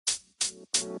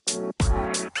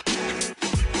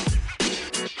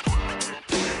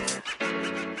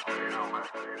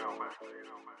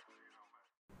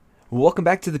Welcome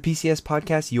back to the PCS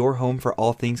podcast, your home for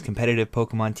all things competitive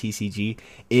Pokemon TCG.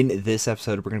 In this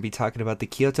episode, we're going to be talking about the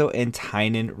Kyoto and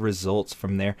Tainan results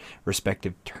from their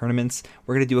respective tournaments.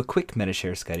 We're going to do a quick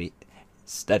MetaShare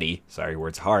study, sorry,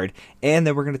 words hard, and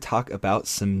then we're going to talk about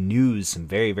some news, some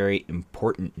very, very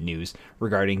important news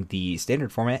regarding the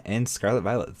standard format and Scarlet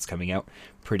Violet that's coming out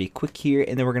pretty quick here,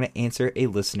 and then we're going to answer a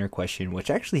listener question, which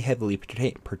actually heavily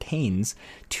pertains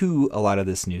to a lot of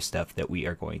this new stuff that we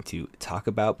are going to talk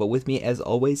about. But with me, as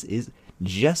always, is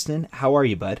Justin. How are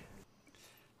you, bud?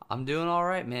 I'm doing all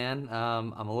right, man.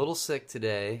 I'm a little sick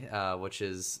today, which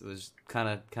was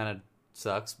kind of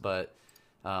sucks, but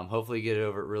hopefully get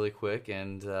over it really quick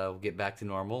and we'll get back to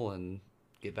normal and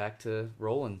get back to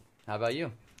rolling. How about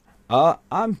you?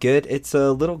 I'm good. It's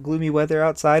a little gloomy weather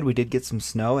outside. We did get some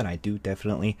snow, and I do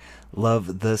definitely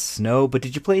love the snow. But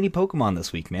did you play any Pokemon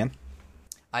this week, man?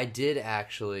 I did,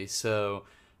 actually. So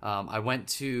I went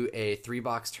to a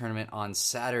 3-box tournament on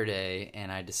Saturday,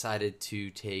 and I decided to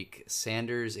take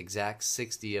Sanders' exact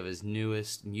 60 of his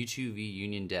newest Mewtwo V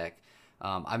Union deck.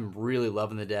 I'm really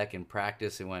loving the deck in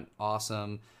practice. It went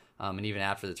awesome. And even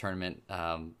after the tournament,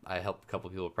 I helped a couple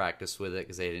people practice with it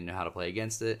because they didn't know how to play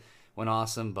against it. Went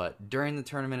awesome. But during the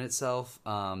tournament itself,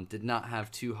 did not have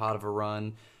too hot of a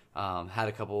run. Had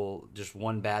a couple, just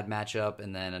one bad matchup,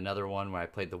 and then another one where I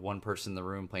played the one person in the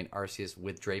room playing Arceus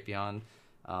with Drapion.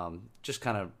 Just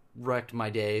kind of wrecked my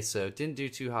day, so didn't do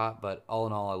too hot. But all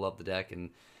in all, I love the deck and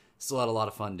still had a lot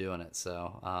of fun doing it.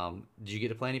 So did you get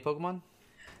to play any Pokemon?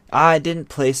 I didn't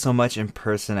play so much in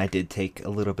person. I did take a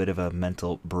little bit of a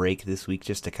mental break this week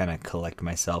just to kind of collect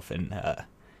myself and,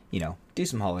 do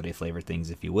some holiday flavor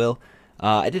things, if you will.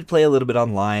 I did play a little bit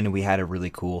online, and we had a really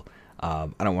cool, I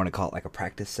don't want to call it like a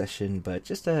practice session, but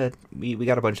just we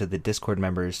got a bunch of the Discord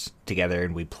members together,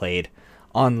 and we played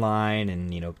online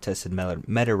and, tested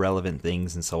meta-relevant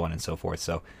things and so on and so forth.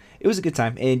 So it was a good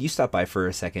time, and you stopped by for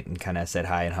a second and kind of said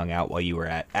hi and hung out while you were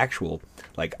at actual,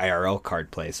 like, IRL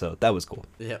card play, so that was cool.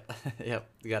 Yep.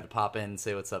 We got to pop in and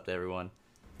say what's up to everyone.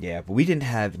 Yeah, but we didn't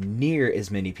have near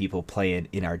as many people playing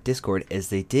in our Discord as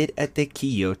they did at the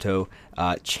Kyoto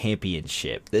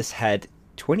Championship. This had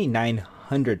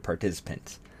 2,900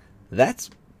 participants. That's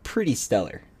pretty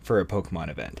stellar for a Pokemon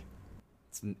event.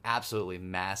 It's absolutely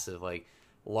massive, like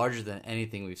larger than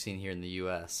anything we've seen here in the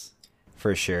U.S.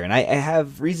 For sure, and I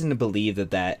have reason to believe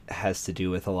that has to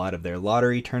do with a lot of their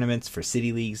lottery tournaments for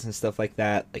city leagues and stuff like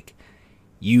that. Like,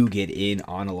 you get in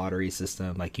on a lottery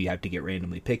system, like you have to get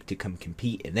randomly picked to come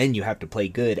compete, and then you have to play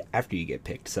good after you get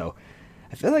picked. So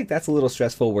I feel like that's a little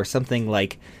stressful, where something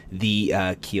like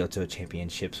the Kyoto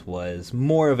Championships was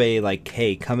more of a, like,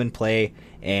 hey, come and play,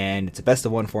 and it's a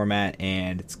best-of-1 format,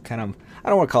 and it's kind of, I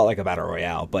don't want to call it like a Battle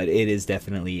Royale, but it is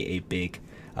definitely a big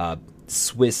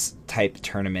Swiss-type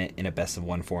tournament in a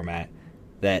best-of-1 format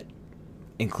that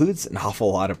includes an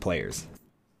awful lot of players.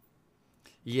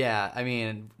 Yeah, I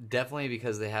mean, definitely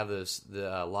because they have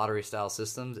the lottery-style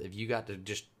systems. If you got to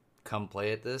just come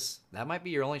play at this, that might be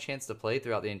your only chance to play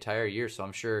throughout the entire year. So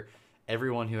I'm sure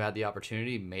everyone who had the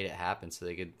opportunity made it happen, so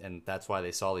they could, and that's why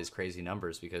they saw these crazy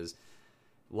numbers, because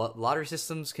lottery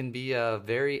systems can be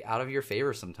very out of your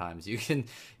favor sometimes. You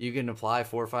can apply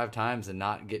 4 or 5 times and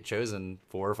not get chosen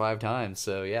 4 or 5 times.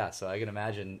 So yeah, so I can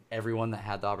imagine everyone that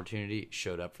had the opportunity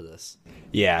showed up for this.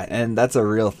 Yeah, and that's a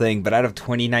real thing. But out of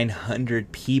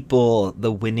 2,900 people,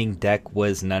 the winning deck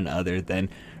was none other than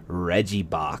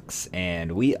Regibox,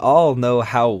 and we all know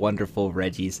how wonderful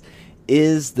Reggie's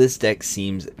is. This deck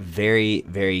seems very,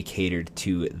 very catered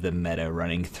to the meta,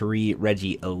 running 3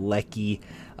 Regieleki.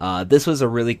 This was a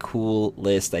really cool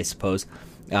list, I suppose,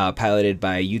 piloted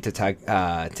by Yuta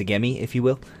Tagemi, if you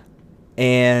will.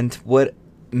 And what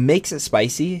makes it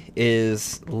spicy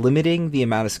is limiting the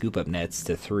amount of scoop-up nets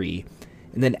to 3,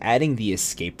 and then adding the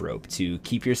escape rope to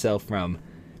keep yourself from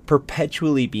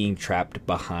perpetually being trapped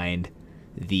behind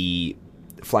the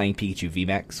Flying Pikachu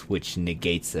VMAX, which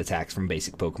negates attacks from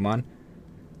basic Pokemon.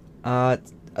 Other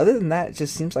than that, it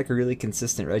just seems like a really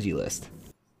consistent Reggie list.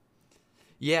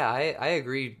 Yeah, I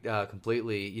agree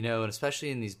completely. And especially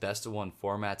in these best-of-1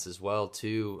 formats as well,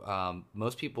 too.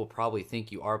 Most people probably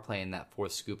think you are playing that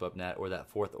 4th scoop-up net or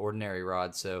that 4th ordinary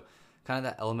rod, so kind of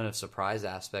that element of surprise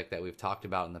aspect that we've talked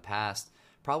about in the past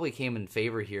probably came in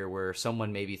favor here, where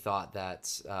someone maybe thought that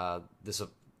this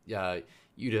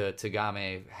Yuta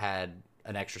Tagame had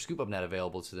an extra scoop-up net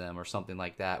available to them or something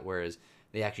like that, whereas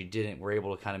they actually didn't. We're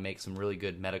able to kind of make some really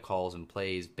good meta calls and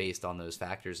plays based on those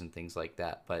factors and things like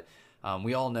that. But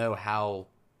we all know how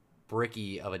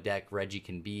bricky of a deck Reggie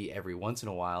can be every once in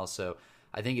a while, so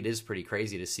I think it is pretty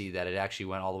crazy to see that it actually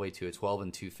went all the way to a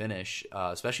 12-2 finish,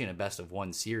 especially in a best of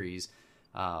one series.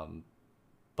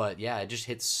 But yeah, it just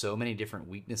hits so many different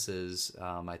weaknesses.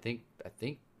 I think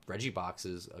Regibox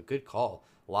is a good call.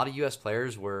 A lot of U.S.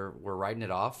 players were writing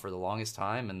it off for the longest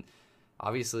time, and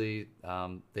obviously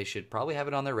they should probably have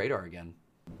it on their radar again.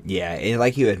 Yeah, and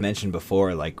like you had mentioned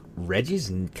before, like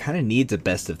Reggie's kind of needs a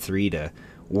best of three to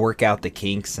work out the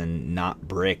kinks and not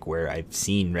brick, where I've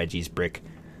seen Reggie's brick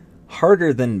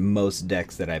harder than most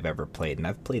decks that I've ever played, and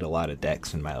I've played a lot of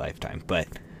decks in my lifetime. But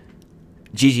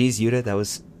GG's, Yuta, that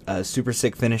was a super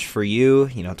sick finish for you.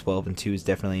 12-2 is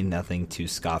definitely nothing to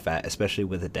scoff at, especially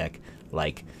with a deck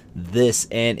like this.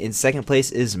 And in second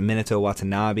place is Minato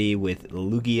Watanabe with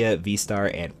Lugia,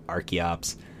 V-Star, and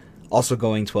Archeops. Also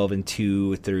going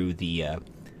 12-2 through the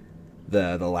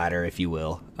ladder, if you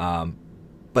will.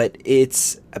 But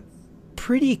it's a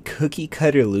pretty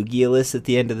cookie-cutter Lugia list at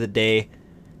the end of the day,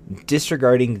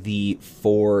 disregarding the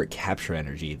 4 capture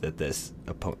energy that this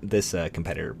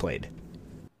competitor played.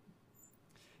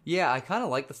 Yeah, I kind of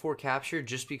like the 4 capture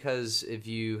just because if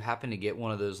you happen to get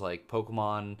one of those like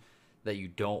Pokemon that you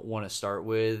don't want to start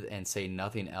with and say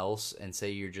nothing else and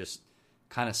say you're just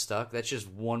kind of stuck, that's just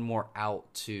one more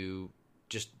out to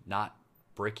just not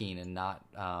bricking and not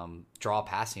draw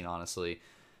passing, honestly.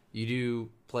 You do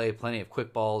play plenty of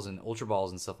quick balls and ultra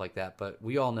balls and stuff like that, but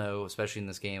we all know, especially in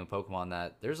this game of Pokemon,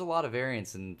 that there's a lot of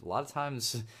variance, and a lot of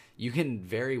times you can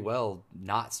very well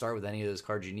not start with any of those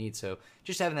cards you need. So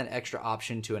just having that extra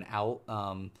option to an out,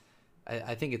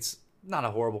 I think it's not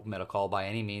a horrible meta call by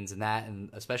any means. And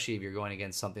especially if you're going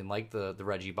against something like the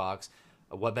Regibox,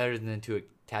 what better than to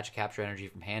attach a capture energy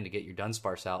from hand to get your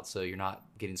Dunsparce out so you're not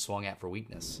getting swung at for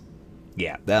weakness.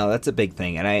 Yeah, no, that's a big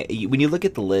thing. And when you look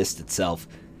at the list itself,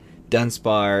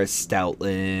 Dunsparce,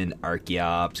 Stoutland,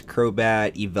 Archeops,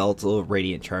 Crobat, Yveltal,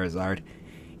 Radiant Charizard,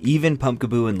 even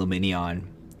Pumpkaboo and Lumineon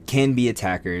can be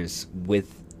attackers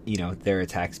with, their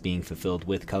attacks being fulfilled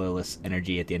with colorless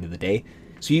energy at the end of the day.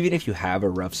 So even if you have a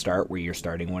rough start where you're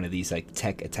starting one of these like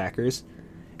tech attackers,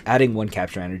 adding 1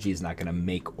 capture energy is not going to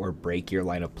make or break your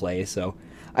line of play. So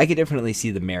I could definitely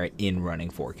see the merit in running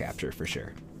 4 capture for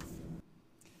sure.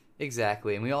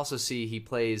 Exactly, and we also see he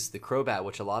plays the Crobat,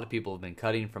 which a lot of people have been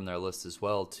cutting from their list as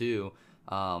well, too.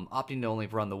 Opting to only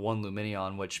run the 1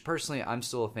 Lumineon, which personally I'm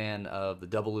still a fan of the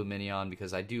double Lumineon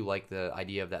because I do like the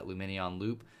idea of that Lumineon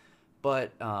loop.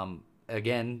 But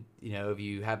again, if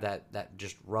you have that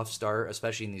just rough start,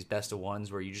 especially in these best of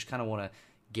ones where you just kind of want to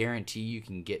guarantee you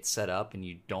can get set up and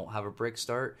you don't have a brick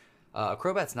start, a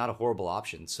Crobat's not a horrible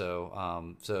option.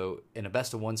 So in a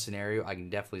best of one scenario, I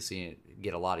can definitely see it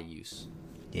get a lot of use.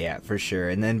 Yeah, for sure.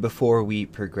 And then before we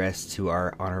progress to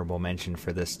our honorable mention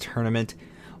for this tournament,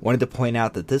 wanted to point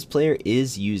out that this player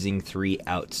is using 3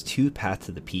 outs to Path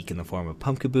to the Peak in the form of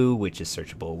Pumpkaboo, which is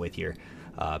searchable with your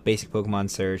basic Pokemon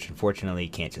search. Unfortunately, you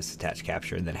can't just attach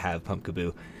capture and then have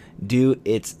Pumpkaboo do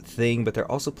its thing, but they're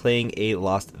also playing a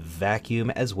Lost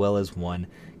Vacuum as well as 1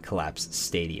 Collapsed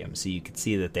Stadium. So you can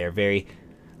see that they're very,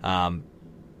 I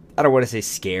don't want to say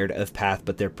scared of Path,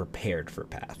 but they're prepared for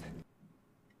Path.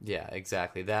 Yeah,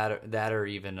 exactly. That or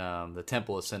even the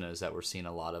Temple of Sinnohs that we're seeing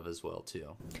a lot of as well,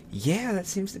 too. Yeah, that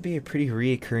seems to be a pretty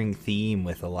reoccurring theme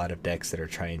with a lot of decks that are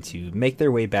trying to make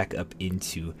their way back up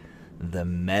into the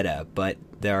meta. But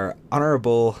their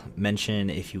honorable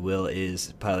mention, if you will,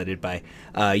 is piloted by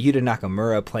Yuta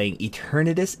Nakamura playing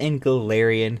Eternatus and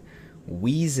Galarian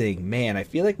Weezing. Man, I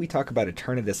feel like we talk about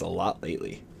Eternatus a lot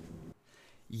lately.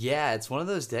 Yeah, it's one of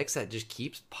those decks that just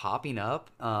keeps popping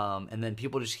up, and then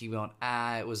people just keep going,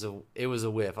 it was a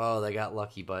whiff. Oh, they got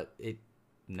lucky, but it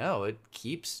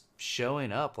keeps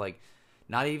showing up. Like,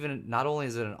 not only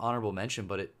is it an honorable mention,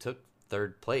 but it took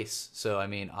 3rd place. So I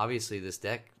mean, obviously this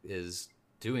deck is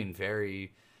doing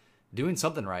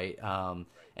something right.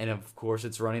 And of course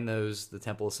it's running the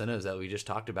Temple of Sinnohs that we just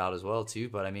talked about as well too.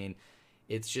 But I mean,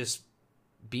 it's just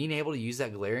being able to use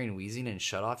that Galarian Weezing and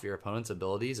shut off your opponent's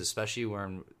abilities, especially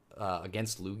when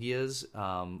against Lugias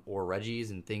or Reggies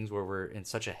and things where we're in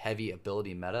such a heavy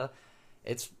ability meta,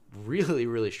 it's really,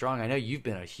 really strong. I know you've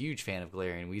been a huge fan of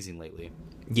Galarian Weezing lately.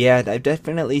 Yeah, I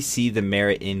definitely see the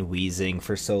merit in Weezing.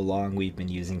 For so long, we've been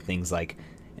using things like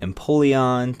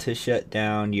Empoleon to shut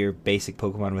down your basic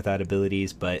Pokemon without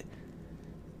abilities, but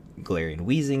Galarian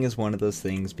Weezing is one of those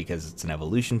things because it's an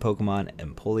evolution Pokemon.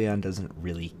 Empoleon doesn't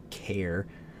really care,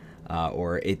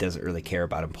 or it doesn't really care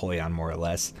about Empoleon more or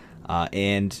less.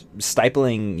 And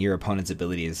stifling your opponent's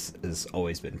abilities has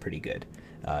always been pretty good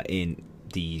in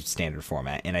the standard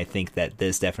format. And I think that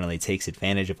this definitely takes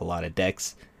advantage of a lot of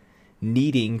decks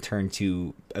needing turn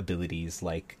 2 abilities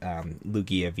like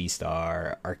Lugia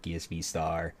V-Star, Arceus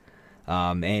V-Star,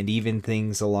 and even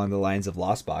things along the lines of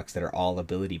Lost Box that are all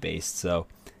ability based. So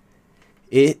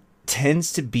it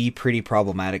tends to be pretty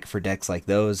problematic for decks like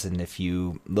those. And if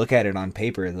you look at it on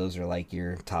paper, those are like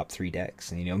your top 3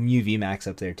 decks. And, Mew VMAX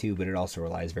up there too, but it also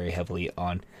relies very heavily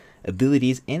on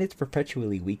abilities, and it's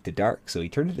perpetually weak to dark. So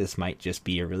Eternatus might just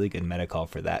be a really good meta call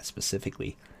for that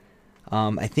specifically.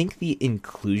 I think the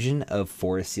inclusion of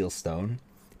Forest Seal Stone,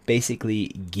 basically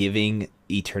giving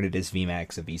Eternatus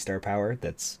VMAX a V-Star power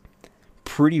that's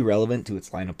pretty relevant to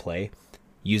its line of play,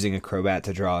 using a Crobat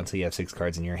to draw until you have 6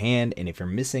 cards in your hand, and if you're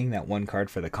missing that 1 card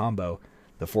for the combo,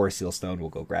 the Forest Seal Stone will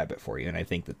go grab it for you, and I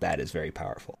think that is very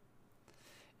powerful.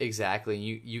 Exactly.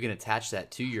 You can attach that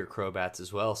to your Crobats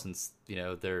as well, since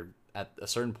they're at a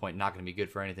certain point not going to be good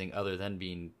for anything other than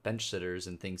being bench sitters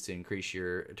and things to increase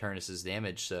your Eternus's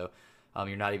damage. So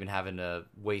you're not even having to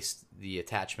waste the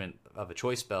attachment of a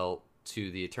choice spell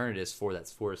to the Eternatus for that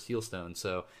Forest Seal Stone.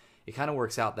 So it kind of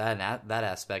works out that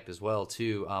aspect as well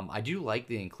too. I do like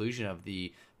the inclusion of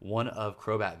the one of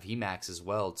Crobat VMAX as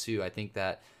well too. I think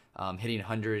that hitting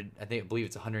 100, I believe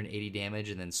it's 180 damage,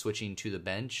 and then switching to the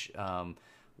bench,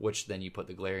 which then you put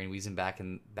the Galarian Weezing back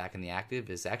in the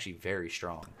active, is actually very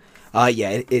strong.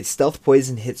 It's Stealth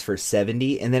Poison hits for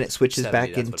 70, and then it switches 70,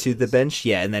 back into the bench.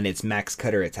 Yeah, and then its Max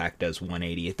Cutter attack does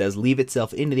 180. It does leave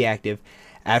itself into the active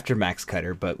after Max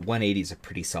Cutter, but 180 is a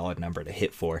pretty solid number to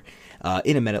hit for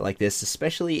in a meta like this,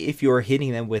 especially if you're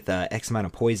hitting them with X amount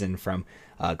of poison from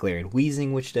Galarian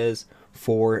Weezing, which does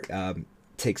 4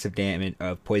 ticks of damage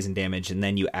of poison damage, and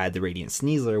then you add the Radiant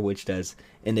Sneasler, which does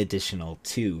an additional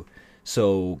 2.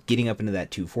 So getting up into that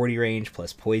 240 range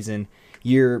plus poison,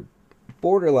 you're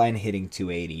borderline hitting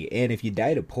 280. And if you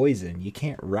die to poison, you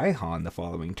can't Raihan the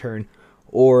following turn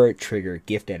or trigger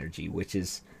Gift Energy, which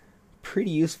is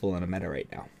pretty useful in a meta right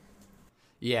now.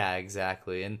 Yeah,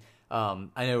 exactly. And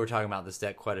I know we're talking about this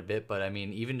deck quite a bit, but I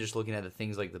mean, even just looking at the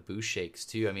things like the boost shakes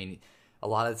too, I mean, a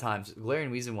lot of times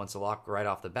Galarian Weezing wants to lock right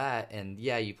off the bat, and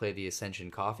yeah, you play the Ascension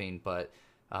Coughing, but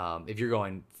if you're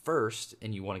going first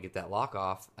and you want to get that lock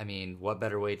off, I mean, what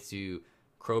better way to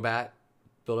Crobat,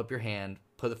 build up your hand,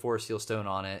 put the Forest Seal Stone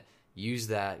on it, use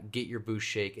that, get your boost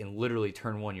shake, and literally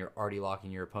turn 1, you're already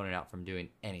locking your opponent out from doing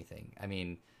anything. I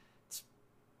mean, it's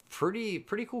pretty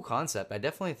cool concept. I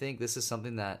definitely think this is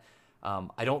something that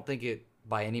I don't think it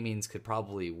by any means could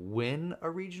probably win a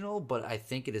regional, but I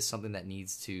think it is something that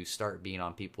needs to start being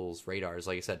on people's radars.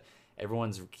 Like I said,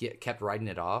 everyone's kept writing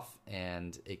it off,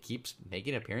 and it keeps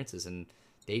making appearances in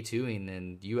day 2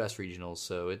 and U.S. regionals.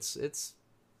 So it's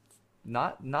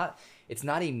not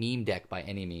a meme deck by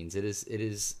any means. It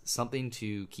is something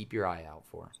to keep your eye out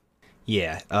for.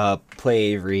 Yeah,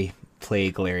 play Avery,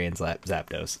 play Galarian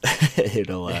Zapdos.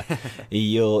 It'll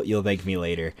you'll thank me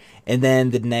later. And then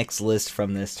the next list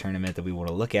from this tournament that we want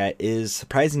to look at is,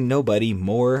 surprising nobody,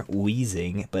 more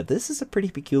Weezing, but this is a pretty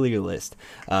peculiar list.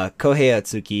 Kohei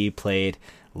Atsuki played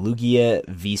Lugia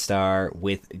V-Star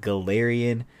with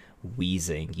Galarian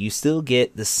Weezing. You still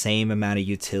get the same amount of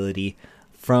utility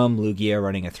from Lugia,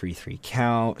 running a 3-3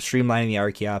 count, streamlining the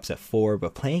Archeops at 4,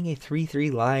 but playing a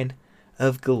 3-3 line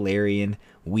of Galarian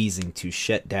Weezing to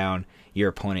shut down your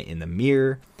opponent in the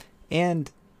mirror,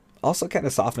 and also kind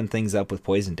of soften things up with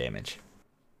poison damage.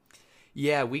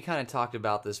 Yeah, we kind of talked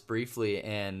about this briefly,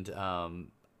 and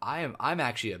I'm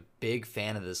actually a big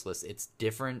fan of this list. It's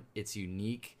different, it's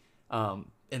unique, and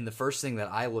the first thing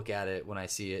that I look at it when I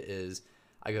see it is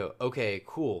I go, okay,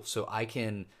 cool. So I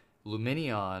can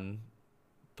Lumineon,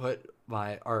 put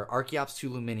my Archeops to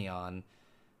Lumineon,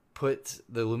 put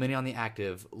the Lumineon on the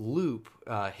active, loop,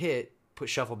 hit, put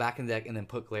Shuffle back in the deck, and then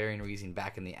put Galarian Weezing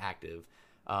back in the active.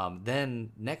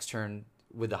 Then next turn,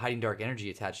 with the Hiding Dark Energy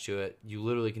attached to it, you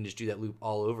literally can just do that loop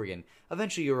all over again.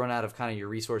 Eventually, you'll run out of kind of your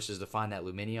resources to find that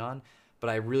Lumineon, but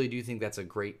I really do think that's a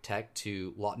great tech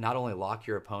to not only lock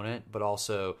your opponent, but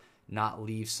also not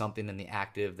leave something in the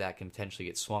active that can potentially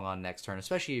get swung on next turn,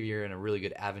 especially if you're in a really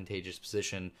good advantageous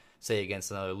position, say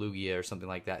against another Lugia or something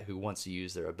like that who wants to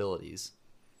use their abilities.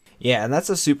 Yeah, and that's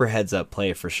a super heads-up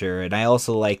play for sure. And I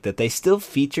also like that they still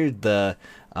featured the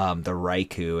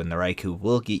Raikou, and the Raikou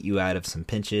will get you out of some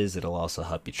pinches. It'll also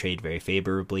help you trade very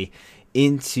favorably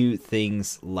into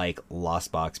things like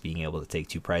Lost Box, being able to take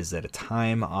 2 prizes at a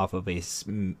time off of a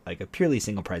purely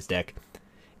single prize deck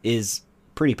is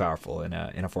pretty powerful in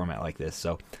a format like this.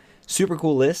 So super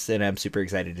cool list, and I'm super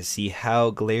excited to see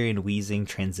how Galarian Weezing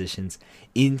transitions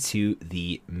into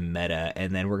the meta.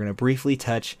 And then we're going to briefly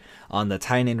touch on the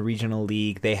Tainan Regional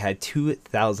League. They had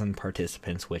 2,000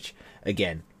 participants, which,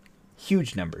 again,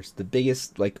 huge numbers. The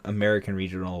biggest American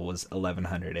regional was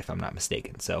 1,100, if I'm not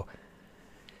mistaken. So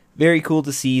Very cool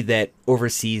to see that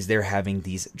overseas they're having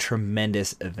these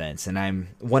tremendous events, and I'm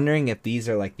wondering if these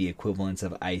are like the equivalents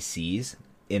of ICs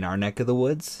in our neck of the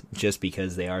woods, just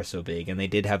because they are so big, and they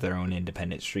did have their own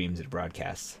independent streams and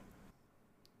broadcasts.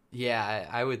 Yeah,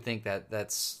 I would think that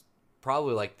that's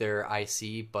probably like their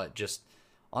IC, but just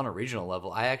on a regional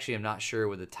level. I actually am not sure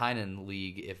with the Tainan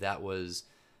League if that was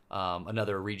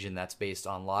another region that's based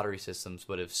on lottery systems,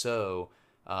 but if so,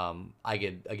 I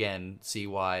could again see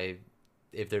why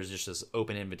if there's just this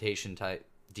open invitation type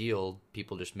deal,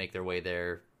 people just make their way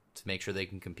there to make sure they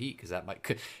can compete because that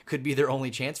could be their only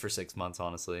chance for 6 months,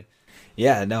 honestly.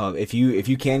 Yeah, no, if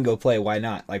you can go play, why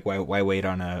not? Like, why wait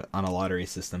on a lottery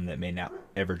system that may not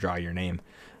ever draw your name?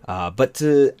 But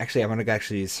to actually, I'm gonna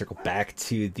actually circle back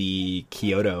to the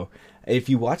Kyoto. If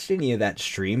you watched any of that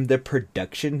stream, the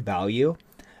production value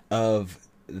of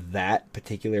that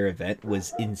particular event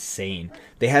was insane.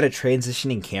 They had a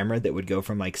transitioning camera that would go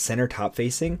from like center top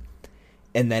facing,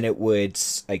 and then it would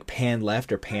like pan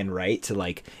left or pan right to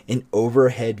like an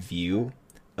overhead view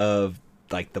of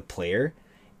like the player,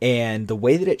 and the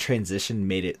way that it transitioned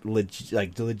made it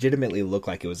legitimately look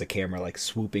like it was a camera like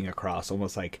swooping across,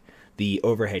 almost like the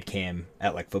overhead cam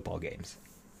at like football games.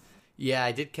 Yeah,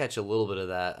 I did catch a little bit of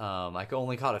that. I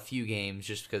only caught a few games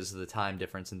just because of the time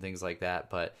difference and things like that,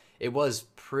 but it was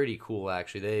pretty cool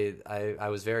actually. I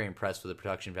was very impressed with the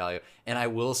production value, and I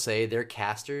will say their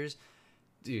casters,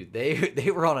 dude,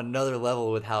 they were on another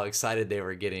level with how excited they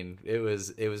were getting. It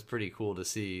was pretty cool to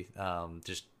see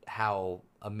just how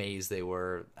amazed they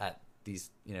were at these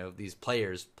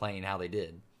players playing how they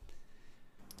did.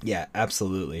 Yeah,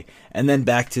 absolutely. And then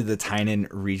back to the Tainan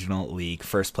Regional League.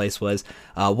 First place was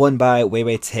won by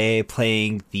Weiwei Te,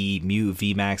 playing the Mew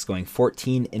VMAX, going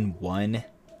 14-1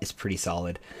 is pretty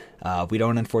solid. We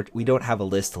don't have a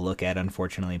list to look at,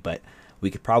 unfortunately, but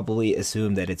we could probably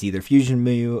assume that it's either Fusion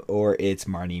Mew or it's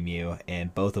Marnie Mew,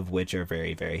 and both of which are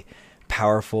very, very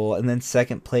powerful. And then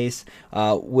second place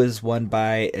was won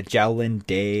by Jiaolin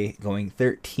Day, going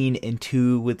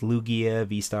 13-2 with Lugia,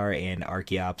 V-Star, and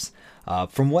Archeops.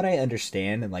 From what I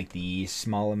understand, and like the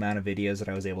small amount of videos that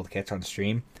I was able to catch on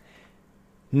stream,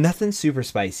 nothing super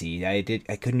spicy.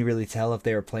 I couldn't really tell if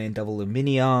they were playing double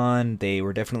Luminion. They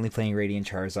were definitely playing Radiant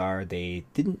Charizard. They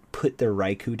didn't put their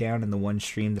Raikou down in the one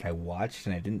stream that I watched,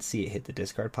 and I didn't see it hit the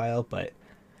discard pile. But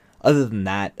other than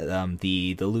that,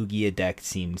 the Lugia deck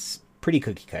seems pretty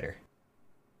cookie cutter.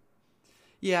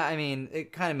 Yeah, I mean,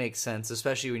 it kind of makes sense,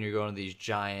 especially when you're going to these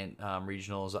giant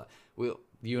regionals.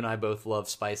 You and I both love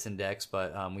spice and decks,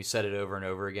 but we said it over and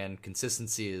over again.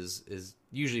 Consistency is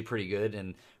usually pretty good,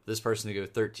 and for this person to go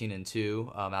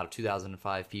 13-2 out of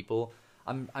 2005 people,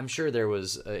 I'm sure it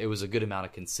was a good amount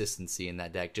of consistency in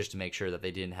that deck just to make sure that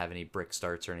they didn't have any brick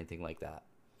starts or anything like that.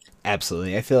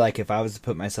 Absolutely. I feel like if I was to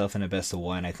put myself in a best of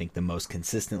one, I think the most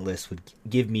consistent list would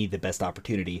give me the best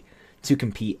opportunity to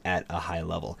compete at a high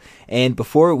level. And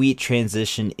before we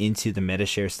transition into the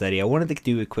MetaShare study, I wanted to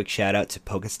do a quick shout out to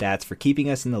PokeStats for keeping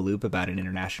us in the loop about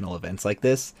international events like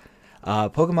this.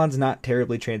 Pokemon's not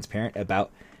terribly transparent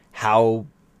about how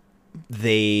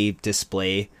they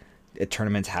display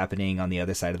tournaments happening on the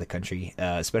other side of the country,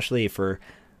 especially for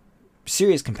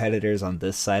serious competitors on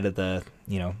this side of the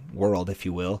world, if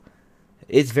you will.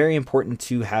 It's very important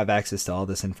to have access to all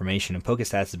this information, and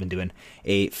PokeStats has been doing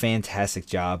a fantastic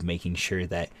job making sure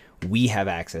that we have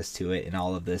access to it, and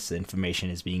all of this information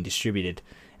is being distributed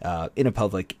in a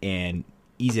public and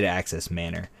easy to access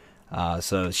manner.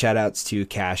 So shout outs to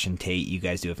Cash and Tate. You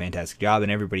guys do a fantastic job,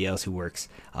 and everybody else who works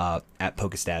at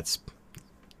PokeStats.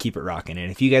 Keep it rocking. And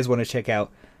if you guys want to check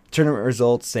out tournament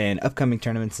results and upcoming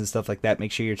tournaments and stuff like that,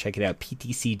 make sure you're checking out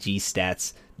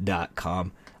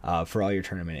ptcgstats.com for all your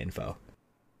tournament info.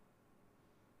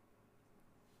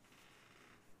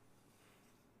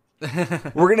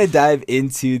 We're going to dive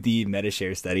into the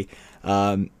MetaShare study.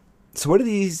 So what do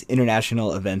these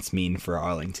international events mean for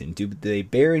Arlington? Do they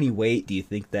bear any weight? Do you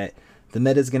think that the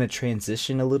meta is going to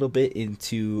transition a little bit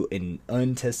into an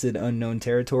untested, unknown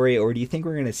territory, or do you think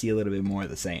we're going to see a little bit more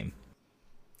of the same?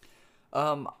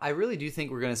 I really do think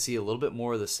we're going to see a little bit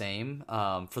more of the same.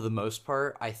 For the most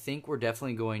part, I think we're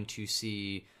definitely going to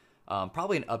see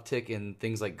probably an uptick in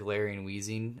things like Galarian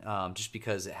Wheezing, just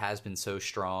because it has been so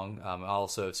strong. I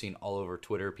also have seen all over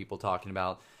Twitter people talking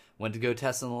about went to go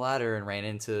test on the ladder and ran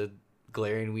into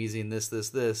Galarian Wheezing this,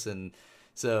 and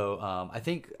so I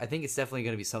think it's definitely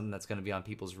going to be something that's going to be on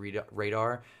people's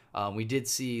radar. We did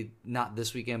see, not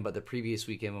this weekend, but the previous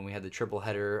weekend when we had the triple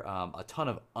header, a ton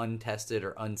of untested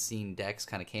or unseen decks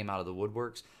kind of came out of the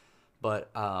woodworks.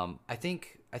 But I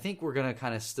think we're going to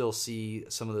kind of still see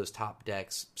some of those top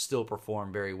decks still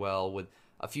perform very well, with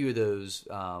a few of those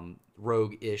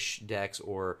rogue-ish decks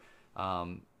or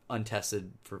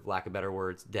untested, for lack of better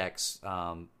words, decks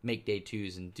make day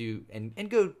twos and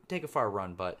go take a far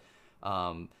run. But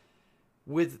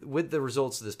with the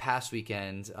results of this past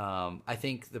weekend, I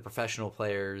think the professional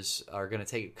players are going to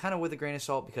take it kind of with a grain of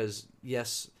salt, because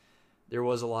yes, there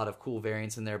was a lot of cool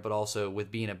variants in there, but also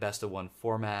with being a best of one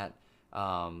format,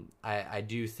 I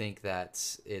do think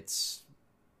that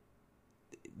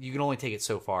you can only take it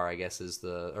so far, I guess,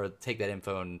 or take that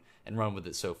info and run with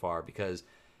it so far, because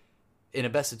in a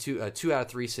best of two, a 2 out of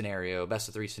 3 scenario, best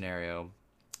of 3 scenario,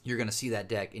 you're going to see that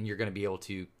deck and you're going to be able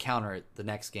to counter it the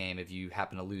next game if you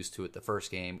happen to lose to it the first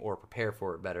game, or prepare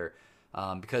for it better,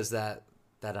 because that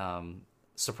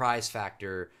surprise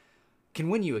factor can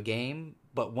win you a game.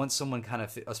 But once someone kind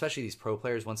of, especially these pro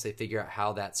players, once they figure out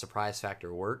how that surprise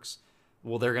factor works,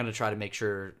 well, they're going to try to make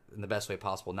sure in the best way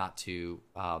possible not to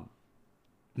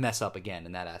mess up again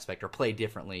in that aspect, or play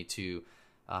differently to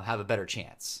have a better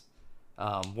chance.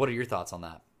 What are your thoughts on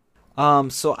that?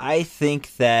 So I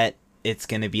think that it's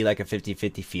going to be like a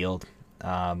 50-50 field.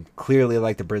 Clearly,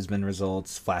 like the Brisbane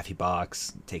results, Flaffy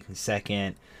Box taking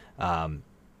second,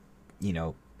 Inteleon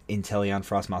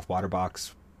Frostmoth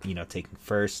Waterbox, taking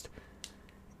first.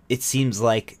 It seems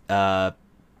like a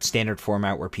standard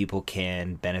format where people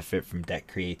can benefit from deck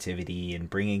creativity and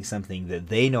bringing something that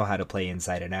they know how to play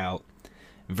inside and out,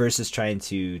 versus trying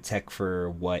to tech for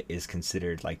what is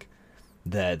considered like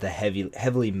the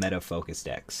heavily meta focused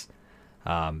decks.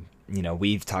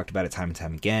 We've talked about it time and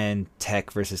time again.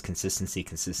 Tech versus consistency.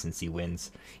 Consistency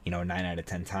wins, 9 out of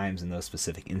 10 times in those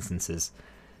specific instances.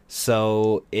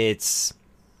 So it's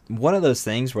one of those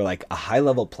things where like a high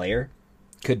level player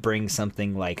could bring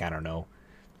something like, I don't know,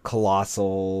 Colossal,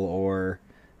 or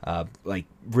like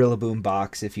Rillaboom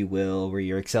Box, if you will, where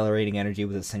you're accelerating energy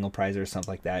with a single prize or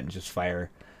something like that, and just fire,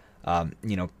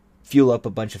 fuel up a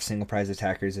bunch of single prize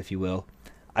attackers, if you will.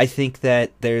 I think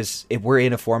that we're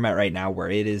in a format right now where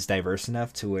it is diverse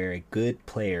enough to where a good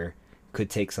player could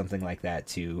take something like that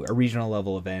to a regional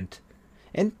level event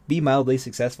and be mildly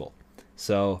successful.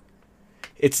 So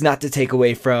it's not to take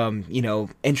away from,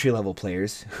 entry level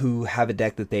players who have a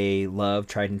deck that they love,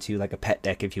 tried into like a pet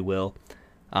deck, if you will.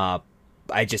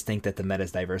 I just think that the meta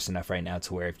is diverse enough right now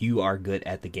to where if you are good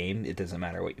at the game, it doesn't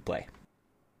matter what you play.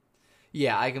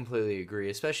 Yeah, I completely agree,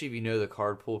 especially if you know the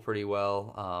card pool pretty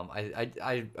well.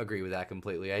 I agree with that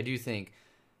completely. I do think,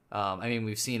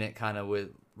 we've seen it kind of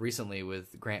recently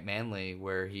with Grant Manley,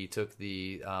 where he took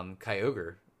the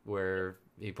Kyogre, where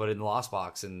he put it in the Lost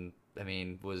Box, and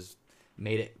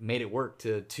made it work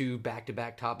to 2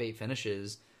 back-to-back top 8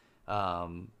 finishes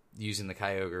using the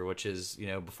Kyogre, which is,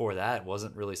 before that it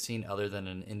wasn't really seen other than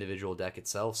an individual deck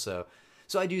itself. So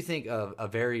I do think a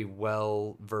very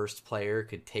well-versed player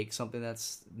could take something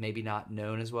that's maybe not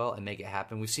known as well and make it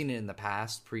happen. We've seen it in the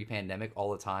past, pre-pandemic,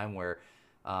 all the time, where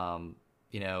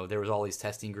there was all these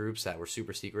testing groups that were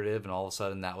super secretive, and all of a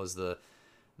sudden that was the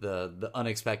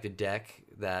unexpected deck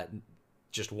that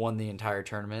just won the entire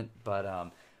tournament.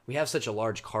 But we have such a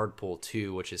large card pool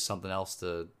too, which is something else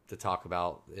to talk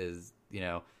about. Is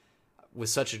with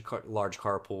such a large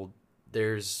card pool,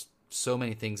 there's so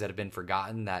many things that have been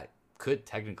forgotten that could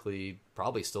technically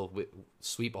probably still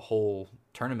sweep a whole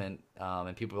tournament,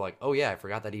 and people are like, oh yeah, I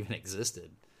forgot that even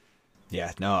existed.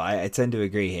 Yeah, no, I tend to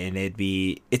agree, and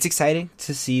it's exciting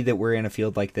to see that we're in a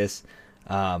field like this,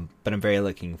 but I'm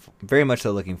very much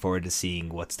looking forward to seeing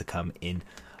what's to come in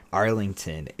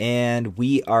Arlington. And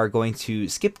we are going to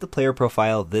skip the player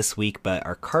profile this week, but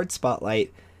our card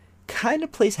spotlight kind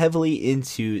of plays heavily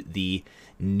into the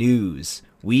news.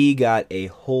 We got a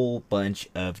whole bunch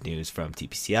of news from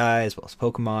TPCI as well as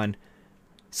Pokemon.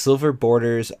 Silver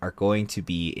borders are going to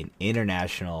be an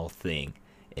international thing,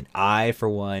 and I, for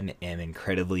one, am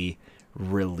incredibly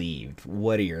relieved.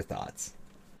 What are your thoughts?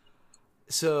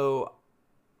 So,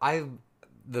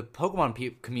 the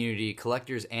Pokemon community,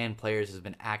 collectors and players, has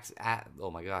been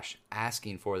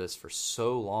asking for this for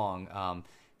so long.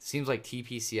 It seems like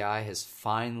TPCI has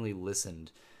finally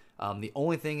listened. The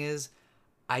only thing is,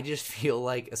 I just feel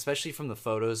like, especially from the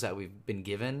photos that we've been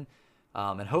given,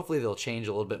 and hopefully they'll change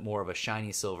a little bit more of a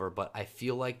shiny silver, but I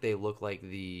feel like they look like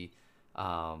the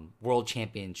World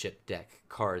Championship deck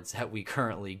cards that we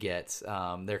currently get.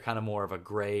 They're kind of more of a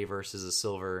gray versus a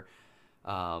silver.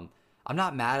 I'm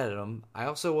not mad at them. I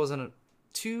also wasn't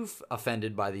too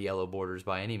offended by the yellow borders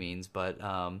by any means, but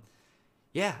I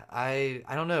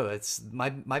don't know. It's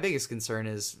my biggest concern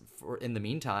is, in the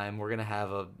meantime, we're gonna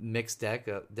have a mixed deck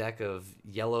of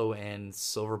yellow and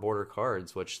silver border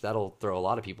cards, which that'll throw a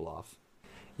lot of people off.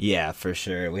 Yeah, for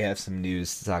sure. We have some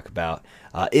news to talk about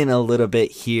in a little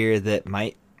bit here that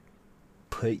might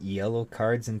put yellow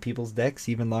cards in people's decks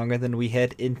even longer than we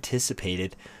had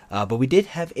anticipated. But we did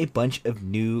have a bunch of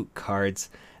new cards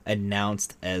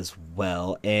announced as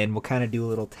well, and we'll kind of do a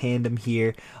little tandem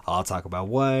here. I'll talk about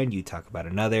one, you talk about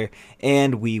another,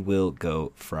 and we will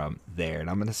go from there. And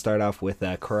I'm going to start off with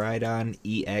Koraidon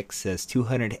EX, has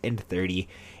 230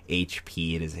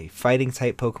 HP. It is a fighting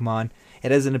type Pokemon. It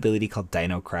has an ability called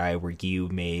Dino Cry, where you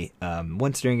may,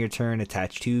 once during your turn,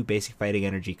 attach 2 basic fighting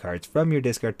energy cards from your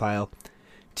discard pile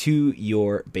to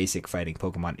your basic fighting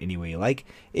Pokemon any way you like.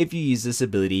 If you use this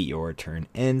ability, your turn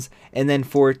ends. And then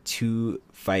for 2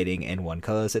 fighting and 1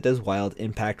 colorless, it does Wild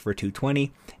Impact for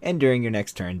 220. And during your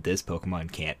next turn, this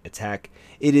Pokemon can't attack.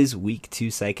 It is weak to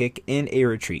Psychic and a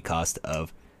retreat cost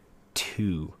of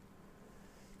 2.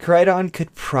 Koraidon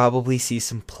could probably see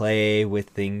some play with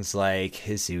things like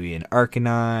Hisuian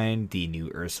Arcanine, the new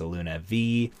Ursaluna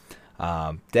V.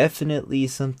 Definitely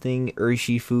something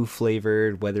Urshifu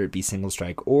flavored, whether it be Single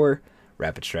Strike or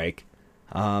Rapid Strike.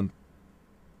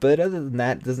 But other than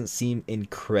that, it doesn't seem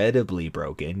incredibly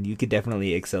broken. You could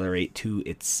definitely accelerate to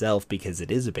itself because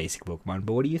it is a basic Pokemon.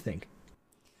 But what do you think?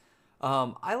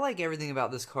 I like everything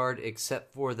about this card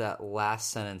except for that last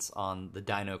sentence on the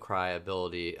Dino Cry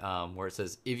ability, where it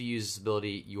says, if you use this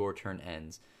ability, your turn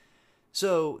ends.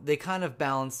 So they kind of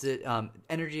balanced it.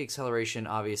 Energy acceleration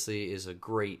obviously is a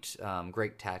great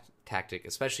tactic,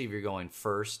 especially if you're going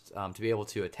first, to be able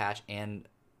to attach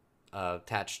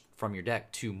from your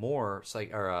deck 2 more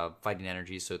fighting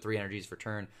energies, so 3 energies per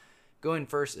turn. Going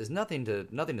first is nothing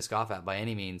to scoff at by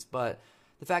any means, but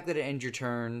the fact that it ends your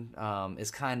turn is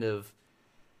kind of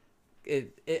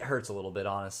it hurts a little bit,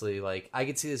 honestly. Like, I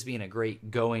could see this being a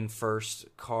great going first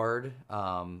card,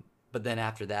 but then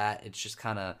after that, it's just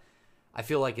kind of, I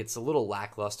feel like it's a little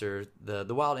lackluster. The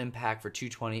Wild Impact for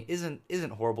 220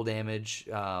 isn't horrible damage,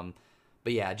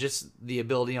 but yeah, just the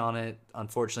ability on it,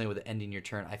 unfortunately, with it ending your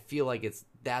turn, I feel like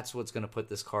that's what's going to put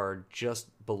this card just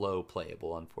below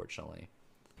playable, unfortunately.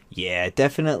 Yeah, it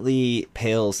definitely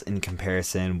pales in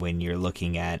comparison when you're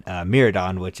looking at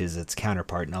Miraidon, which is its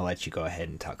counterpart, and I'll let you go ahead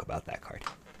and talk about that card.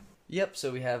 Yep,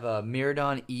 so we have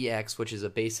Miraidon EX, which is a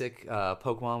basic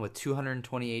Pokemon with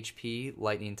 220 HP,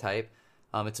 Lightning type.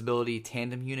 Its ability,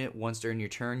 Tandem Unit. Once during your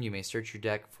turn, you may search your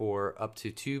deck for up to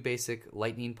 2 basic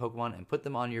Lightning Pokemon and put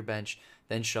them on your bench,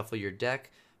 then shuffle your deck.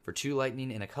 For 2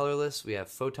 Lightning and a colorless, we have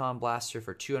Photon Blaster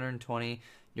for 220.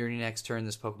 During your next turn,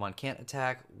 this Pokemon can't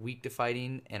attack, weak to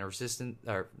fighting, and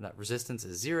resistance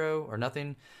is 0 or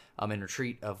nothing, and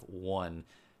retreat of 1.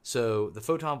 So the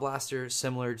Photon Blaster,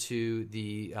 similar to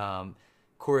the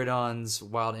Koraidon's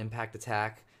Wild Impact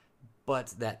attack, but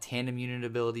that Tandem Unit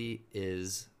ability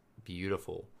is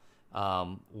beautiful.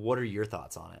 What are your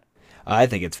thoughts on it? I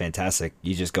think it's fantastic.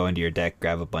 You just go into your deck,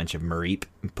 grab a bunch of Mareep,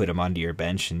 and put them onto your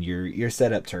bench, and you're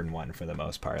set up turn 1 for the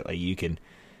most part. Like, you can,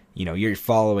 your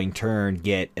following turn,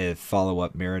 get a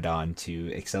follow-up Miraidon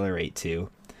to accelerate to,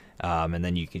 and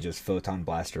then you can just Photon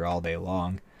Blaster all day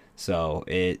long. So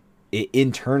it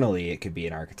internally, it could be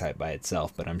an archetype by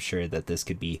itself, but I'm sure that this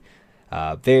could be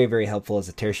very, very helpful as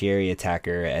a tertiary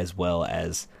attacker, as well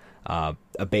as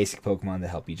a basic Pokemon to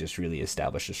help you just really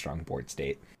establish a strong board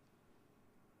state.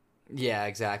 Yeah,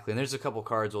 exactly. And there's a couple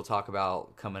cards we'll talk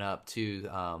about coming up, too,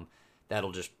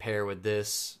 that'll just pair with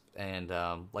this. And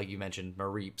like you mentioned,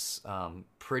 Mareeps,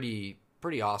 pretty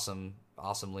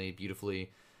awesomely,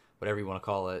 beautifully, whatever you want to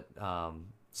call it.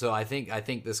 So I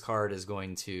think this card is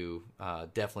going to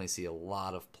definitely see a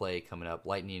lot of play coming up.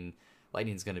 Lightning's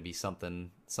going to be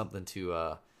something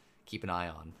to keep an eye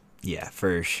on. Yeah,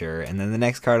 for sure. And then the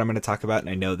next card I'm going to talk about, and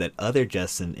I know that other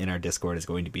Justin in our Discord is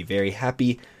going to be very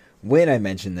happy when I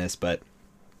mention this, but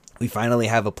we finally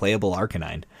have a playable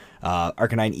Arcanine.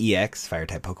 Arcanine EX,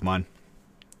 Fire-type Pokemon,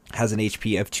 has an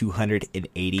HP of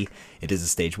 280. It is a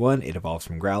Stage 1. It evolves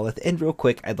from Growlithe. And real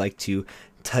quick, I'd like to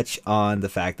touch on the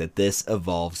fact that this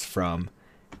evolves from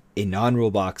a non-rule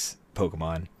box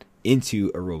Pokemon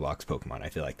into a rule box Pokemon. I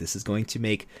feel like this is going to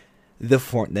make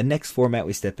the next format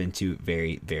we step into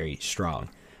very, very strong.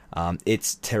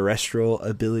 Its terrestrial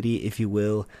ability, if you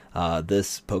will,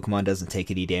 this Pokemon doesn't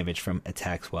take any damage from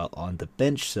attacks while on the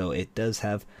bench, so it does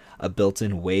have a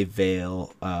built-in Wave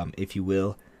Veil, if you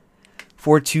will.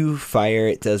 For 2 fire,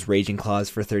 it does Raging Claws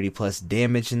for 30 plus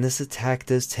damage, and this attack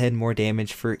does 10 more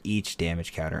damage for each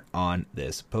damage counter on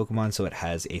this Pokemon, so it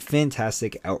has a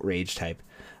fantastic Outrage type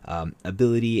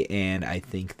ability, and I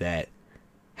think that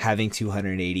having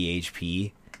 280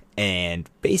 HP and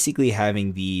basically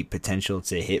having the potential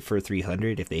to hit for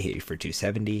 300 if they hit you for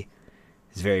 270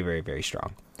 is very, very, very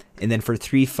strong. And then for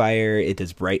 3 fire, it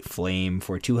does Bright Flame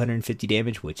for 250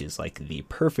 damage, which is like the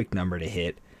perfect number to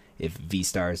hit if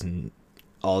V-Stars and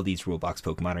all these rule box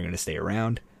Pokemon are going to stay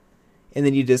around. And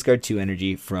then you discard 2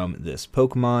 energy from this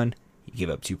Pokemon. You give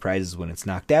up 2 prizes when it's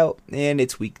knocked out, and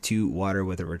it's weak to water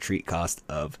with a retreat cost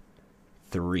of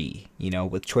 3.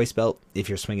 With Choice Belt, if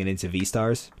you're swinging into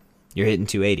V-Stars, you're hitting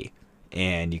 280.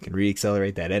 And you can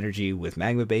re-accelerate that energy with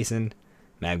Magma Basin.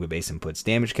 Magma Basin puts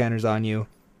damage counters on you,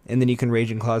 and then you can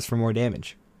Raging Claws for more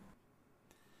damage.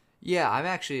 Yeah,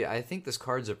 I think this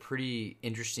card's a pretty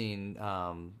interesting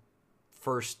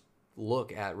first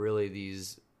look at really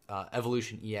these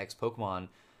Evolution EX Pokemon.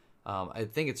 I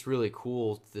think it's really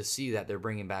cool to see that they're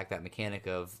bringing back that mechanic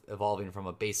of evolving from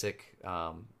a basic,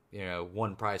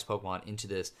 one prize Pokemon into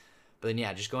this. But then,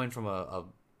 yeah, just going from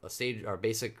a stage or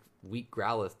basic weak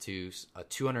Growlithe to a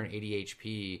 280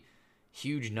 HP,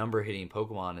 huge number hitting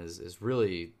Pokemon is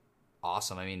really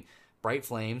awesome. I mean, Bright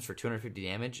Flames for 250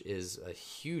 damage is a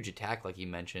huge attack, like you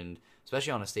mentioned,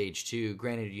 especially on a stage 2.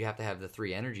 Granted, you have to have the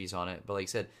 3 energies on it, but like you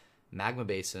said, Magma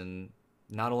Basin,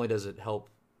 not only does it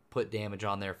help put damage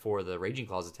on there for the Raging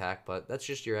Claws attack, but that's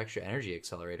just your extra energy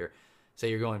accelerator. Say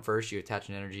you're going first, you attach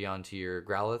an energy onto your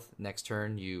Growlithe. Next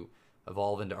turn, you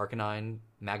evolve into Arcanine,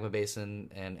 Magma Basin,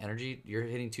 and energy. You're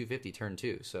hitting 250 turn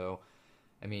 2. So,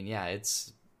 I mean, yeah, I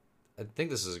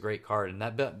think this is a great card, and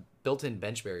that built-in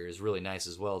bench barrier is really nice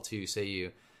as well too. Say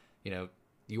you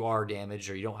are damaged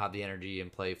or you don't have the energy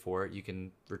in play for it, you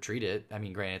can retreat it. I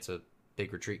mean, granted, it's a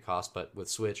big retreat cost, but with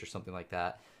Switch or something like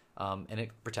that, and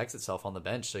it protects itself on the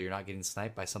bench, so you're not getting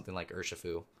sniped by something like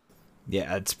Urshifu.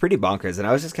 Yeah, it's pretty bonkers. And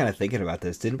I was just kind of thinking about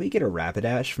this. Didn't we get a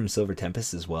Rapidash from Silver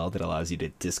Tempest as well that allows you to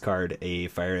discard a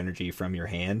fire energy from your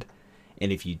hand?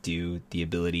 And if you do, the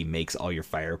ability makes all your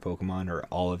fire Pokemon or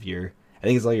all of your... I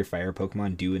think it's all your fire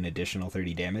Pokemon do an additional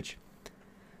 30 damage.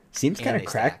 Seems kind of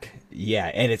cracked. Stack.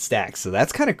 Yeah, and it stacks. So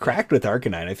that's kind of cracked with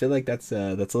Arcanine. I feel like that's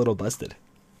a little busted.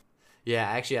 Yeah,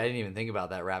 actually, I didn't even think about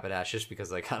that Rapidash just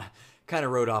because I kind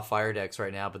of wrote off Fire decks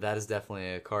right now, but that is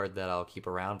definitely a card that I'll keep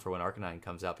around for when Arcanine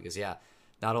comes out because, yeah,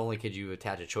 not only could you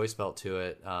attach a Choice Belt to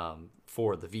it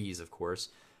for the Vs, of course,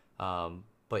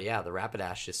 but yeah, the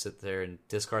Rapidash just sit there and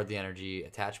discard the energy,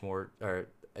 attach more,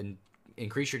 and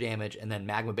increase your damage, and then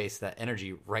Magma Base that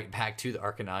energy right back to the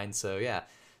Arcanine. So, yeah.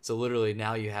 So literally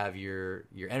now you have your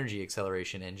energy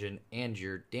acceleration engine and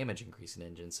your damage increasing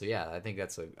engine. So yeah, I think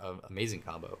that's an amazing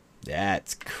combo.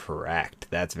 That's correct.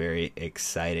 That's very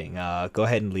exciting. Go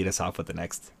ahead and lead us off with the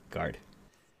next card.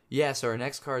 Yeah, so our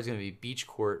next card is going to be Beach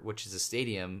Court, which is a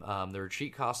stadium. The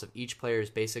retreat cost of each player's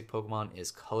basic Pokemon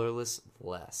is colorless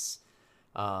less.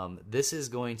 This is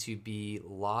going to be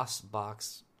Lost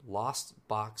Box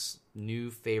new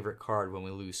favorite card when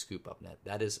we lose Scoop Up Net.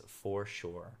 That is for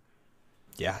sure.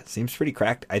 Yeah, it seems pretty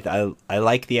cracked. I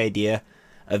like the idea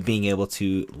of being able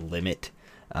to limit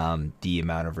the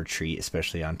amount of retreat,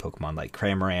 especially on Pokemon like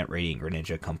Cramorant, Radiant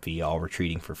Greninja, Comfey, all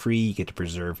retreating for free. You get to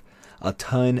preserve a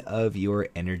ton of your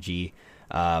energy.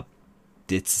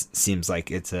 It seems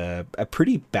like it's a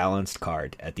pretty balanced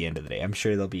card at the end of the day. I'm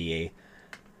sure there'll be a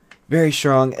very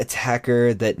strong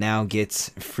attacker that now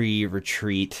gets free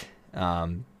retreat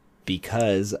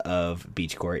because of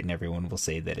Beach Court, and everyone will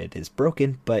say that it is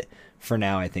broken, but for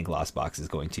now I think Lost Box is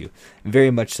going to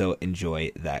very much so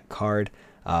enjoy that card.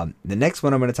 The next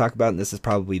one I'm going to talk about, and this is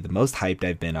probably the most hyped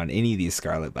I've been on any of these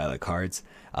Scarlet Violet cards,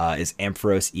 is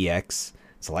Ampharos EX.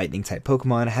 It's a lightning type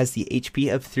Pokemon. It has the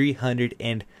HP of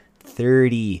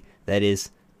 330. That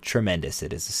is tremendous.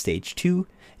 It is a stage 2.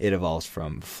 It evolves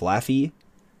from Flaffy,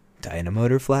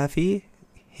 Dynamotor Flaffy,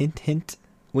 hint hint,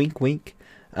 wink wink.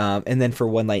 And then for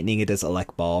 1 lightning, it does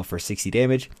Elect Ball for 60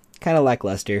 damage. Kind of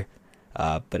lackluster,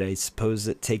 but I suppose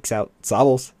it takes out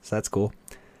Sobbles, so that's cool.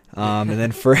 And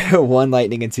then for 1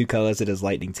 lightning and 2 colors, it does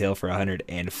Lightning Tail for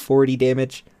 140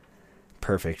 damage.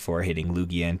 Perfect for hitting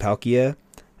Lugia and Palkia.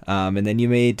 And then you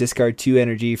may discard 2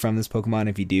 energy from this Pokemon.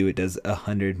 If you do, it does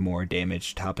 100 more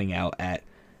damage, topping out at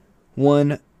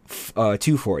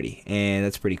 240. And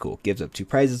that's pretty cool. Gives up 2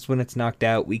 prizes when it's knocked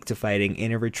out, weak to fighting,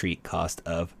 and a retreat cost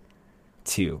of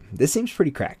 2. This seems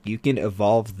pretty cracked. You can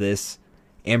evolve this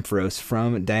Ampharos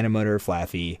from Dynamotor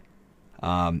Flaffy,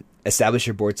 establish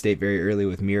your board state very early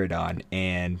with Miraidon,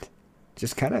 and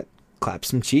just kind of clap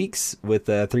some cheeks with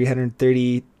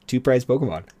 332 prize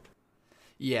Pokemon.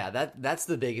 Yeah, that's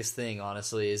the biggest thing,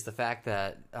 honestly, is the fact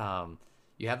that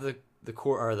you have the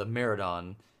core or the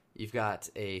Miraidon. You've got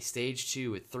a stage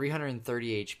 2 with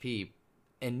 330 HP,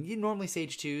 and you normally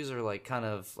stage 2s are like kind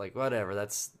of like whatever.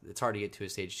 It's hard to get to a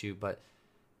stage 2, but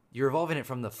you're evolving it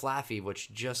from the Flaffy,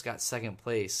 which just got 2nd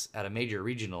place at a major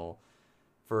regional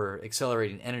for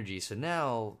accelerating energy. So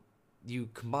now you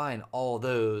combine all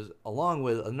those along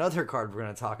with another card we're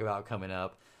going to talk about coming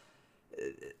up.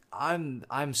 I think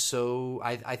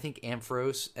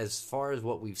Ampharos, as far as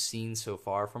what we've seen so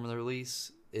far from the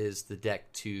release, is the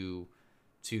deck to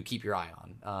keep your eye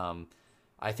on.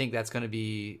 I think that's going to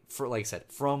be, for like I said,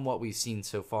 from what we've seen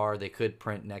so far, they could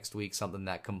print next week something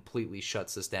that completely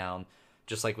shuts this down,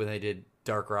 just like when they did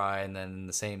Darkrai, and then in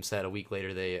the same set a week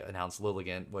later they announced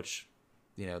Lilligant, which,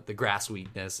 the grass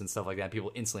weakness and stuff like that,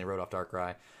 people instantly wrote off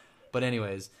Darkrai. But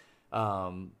anyways,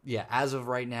 as of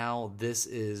right now, this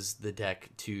is the deck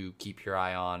to keep your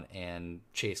eye on and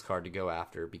chase card to go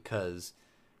after, because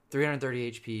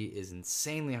 330 HP is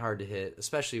insanely hard to hit,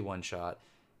 especially one shot.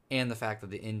 And the fact that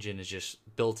the engine is just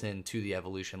built into the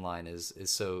evolution line is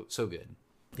so good.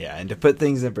 Yeah, and to put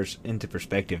things into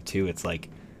perspective too, it's like,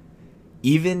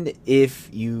 even if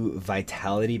you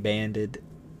Vitality Banded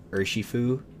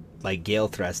Urshifu, like Gale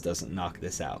Thrust doesn't knock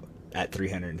this out at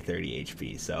 330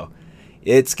 HP. So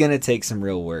it's going to take some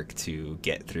real work to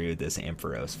get through this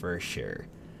Ampharos for sure.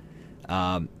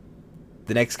 The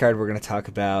next card we're going to talk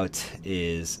about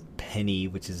is Penny,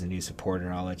 which is a new supporter,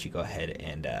 and I'll let you go ahead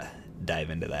and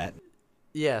dive into that.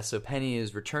 Yeah, so Penny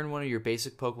is return one of your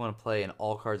basic Pokemon to play and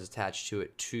all cards attached to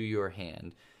it to your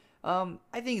hand. I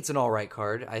think it's an alright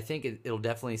card. I think it'll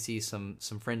definitely see some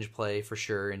fringe play for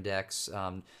sure in decks,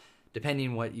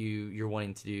 depending what you're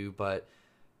wanting to do. But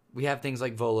we have things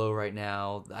like Volo right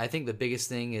now. I think the biggest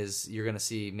thing is you're going to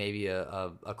see maybe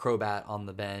a Crobat on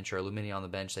the bench or a Luminia on the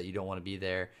bench that you don't want to be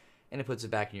there, and it puts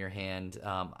it back in your hand.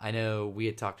 I know we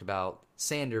had talked about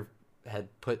Sander had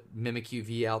put Mimikyu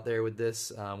V out there with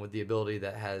this, with the ability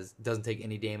that doesn't take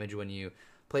any damage when you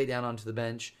play down onto the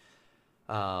bench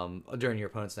during your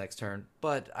opponent's next turn.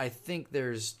 But I think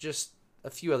there's just a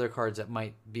few other cards that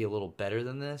might be a little better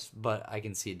than this, but I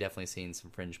can see definitely seeing some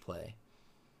fringe play.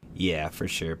 Yeah, for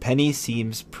sure. Penny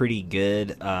seems pretty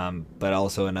good, but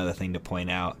also another thing to point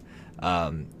out,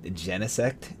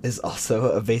 Genesect is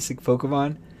also a basic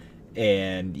Pokemon,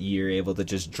 and you're able to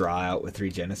just draw out with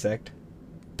 3 Genesect,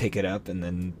 pick it up, and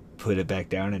then put it back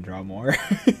down and draw more.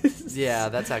 Yeah,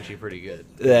 that's actually pretty good.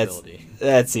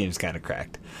 That seems kind of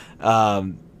cracked.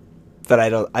 But I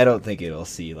don't think it'll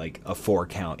see like a 4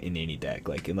 count in any deck,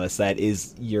 like unless that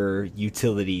is your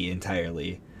utility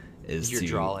entirely. Is your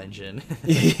draw engine.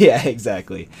 Yeah,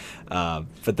 exactly.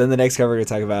 But then the next card we're going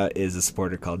to talk about is a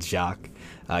supporter called Jacques.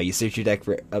 You search your deck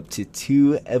for up to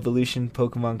 2 evolution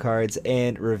Pokemon cards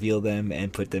and reveal them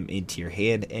and put them into your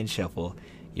hand and shuffle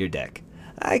your deck.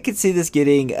 I could see this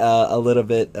getting a little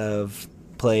bit of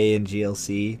play in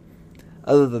GLC.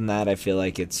 Other than that, I feel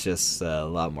like it's just a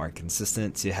lot more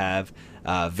consistent to have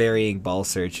varying ball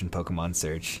search and Pokemon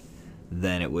search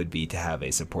than it would be to have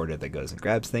a supporter that goes and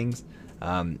grabs things.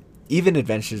 Even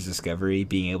Adventures Discovery,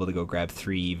 being able to go grab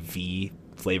 3 V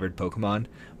flavored Pokemon,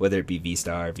 whether it be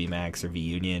V-Star, V-Max, or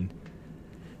V-Union,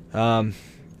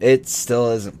 it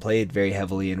still isn't played very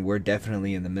heavily, and we're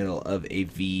definitely in the middle of a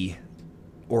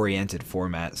V-oriented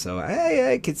format, so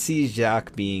I could see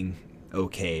Jacques being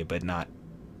okay, but not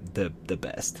the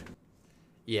best.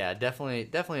 Yeah, definitely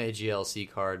a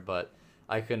GLC card, but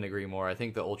I couldn't agree more. I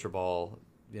think the Ultra Ball,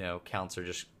 counts are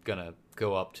just gonna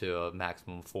go up to a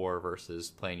maximum 4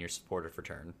 versus playing your supporter for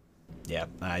turn. Yeah,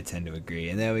 I tend to agree.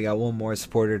 And then we got one more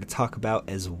supporter to talk about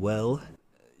as well.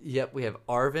 Yep, we have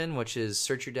Arven, which is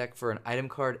search your deck for an item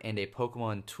card and a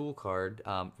Pokemon tool card.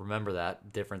 Remember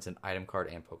that difference in item card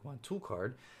and Pokemon tool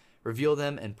card. Reveal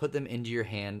them and put them into your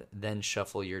hand, then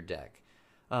shuffle your deck.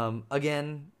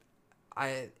 Again,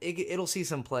 it'll see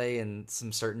some play in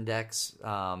some certain decks,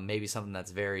 maybe something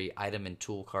that's very item and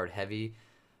tool card heavy.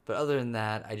 But other than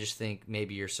that, I just think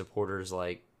maybe your supporters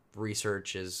like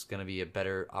Research is going to be a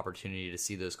better opportunity to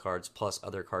see those cards plus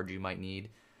other cards you might need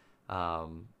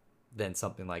than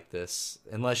something like this.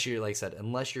 Unless you're, like I said,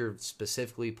 unless you're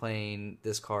specifically playing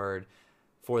this card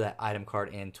for that item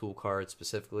card and tool card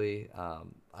specifically,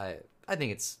 I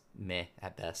think it's meh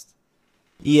at best.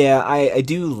 Yeah, I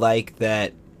do like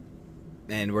that,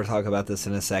 and we'll talk about this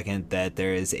in a second, that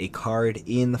there is a card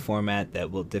in the format that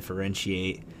will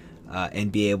differentiate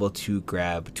and be able to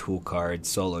grab tool cards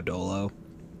solo dolo,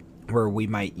 where we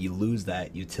might lose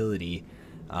that utility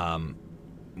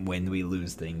when we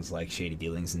lose things like Shady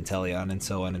Dealings and Teleon and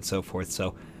so on and so forth.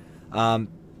 So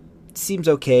seems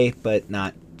okay, but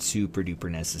not super duper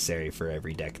necessary for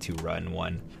every deck to run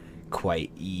one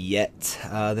quite yet.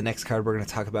 The next card we're going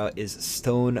to talk about is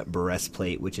Stone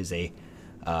Breastplate, which is a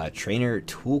trainer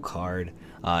tool card,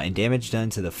 and damage done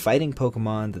to the fighting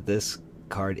Pokemon that this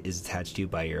card is attached to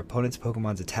by your opponent's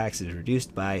Pokemon's attacks is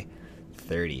reduced by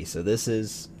 30. So this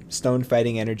is stone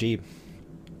fighting energy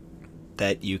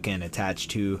that you can attach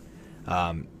to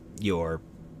your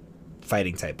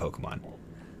fighting type Pokemon.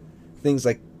 Things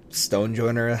like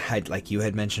Stonejourner, like you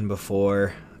had mentioned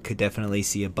before, could definitely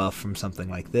see a buff from something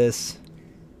like this.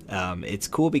 It's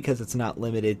cool because it's not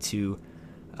limited to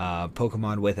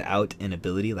Pokemon without an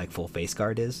ability like Full Face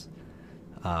Guard is,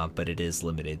 but it is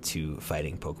limited to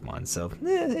fighting Pokemon. So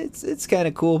it's kind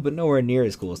of cool, but nowhere near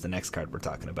as cool as the next card we're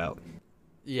talking about.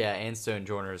 Yeah, and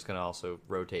Stonejourner is going to also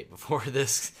rotate before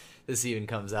this even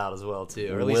comes out as well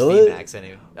too, or at least Will VMAX it?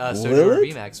 anyway. Will Stonejourner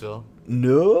it? VMAX will.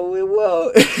 No, it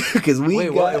won't. Because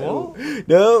Wait, what? It won't?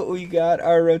 No, we got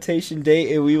our rotation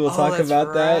date, and we will talk that's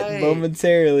about that right.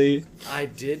 momentarily. I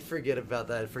did forget about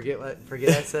that. Forget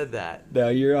I said that. No,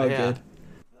 you're all Yeah. good.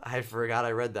 I forgot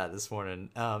I read that this morning.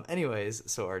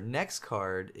 Anyways, so our next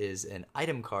card is an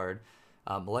item card.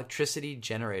 Electricity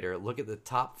Generator. Look at the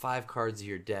top 5 cards of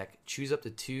your deck. Choose up to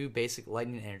 2 basic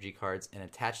Lightning Energy cards and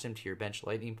attach them to your bench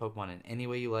Lightning Pokemon in any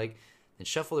way you like. Then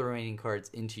shuffle the remaining cards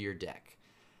into your deck.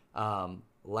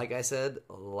 Like I said,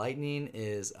 Lightning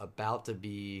is about to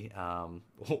be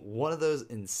one of those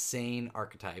insane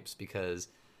archetypes because,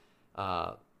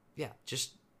 I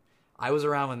was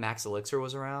around when Max Elixir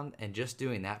was around, and just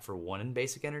doing that for 1 in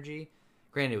basic energy,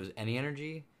 granted it was any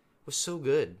energy, was so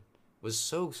good. Was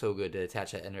so good to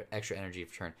attach that extra energy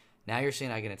for turn. Now you're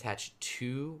saying I can attach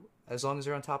 2 as long as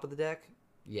they're on top of the deck?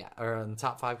 Yeah, or on the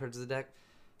top 5 cards of the deck?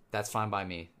 That's fine by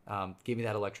me. Give me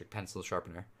that electric pencil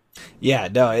sharpener. Yeah,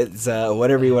 no, it's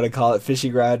whatever you want to call it,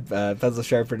 fishing rod, pencil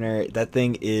sharpener. That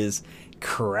thing is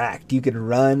cracked. You can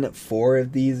run 4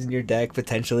 of these in your deck,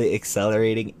 potentially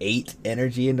accelerating 8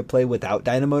 energy into play without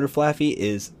Dynamote or Flaffy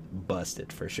is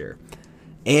busted for sure.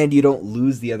 And you don't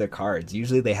lose the other cards.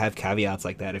 Usually they have caveats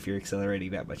like that. If you're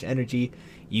accelerating that much energy,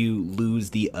 you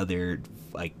lose the other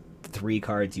 3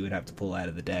 cards you would have to pull out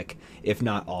of the deck, if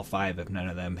not all 5, if none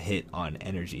of them hit on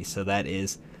energy. So that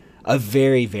is a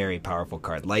very, very powerful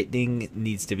card. Lightning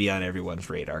needs to be on everyone's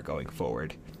radar going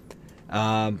forward.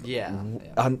 Yeah.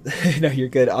 No, you're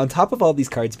good. On top of all these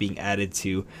cards being added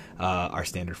to our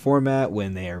standard format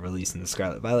when they are released in the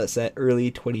Scarlet Violet set early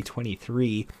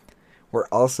 2023, we're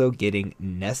also getting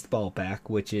Nest Ball back,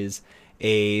 which is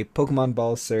a Pokemon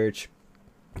Ball search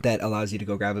that allows you to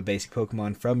go grab a basic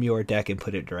Pokemon from your deck and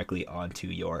put it directly onto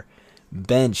your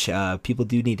bench. People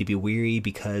do need to be wary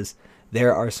because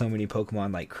there are so many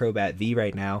Pokemon like Crobat V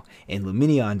right now and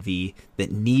Lumineon V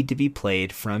that need to be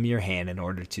played from your hand in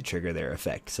order to trigger their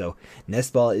effect. So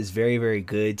Nest Ball is very, very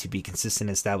good to be consistent,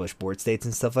 established board states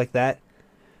and stuff like that.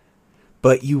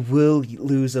 But you will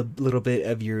lose a little bit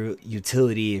of your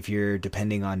utility if you're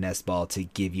depending on Nest Ball to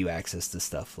give you access to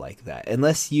stuff like that.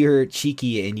 Unless you're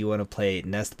cheeky and you want to play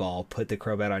Nest Ball, put the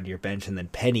Crobat on your bench, and then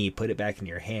Penny, put it back in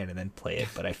your hand, and then play it.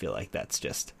 But I feel like that's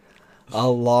just a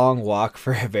long walk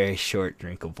for a very short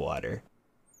drink of water.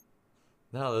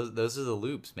 No, those are the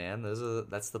loops, man.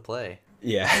 That's the play.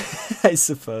 Yeah, I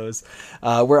suppose.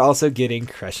 We're also getting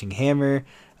Crushing Hammer.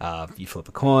 You flip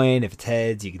a coin. If it's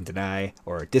heads, you can deny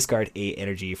or discard 8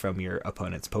 energy from your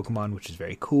opponent's Pokemon, which is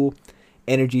very cool.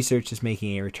 Energy Search is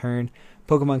making a return.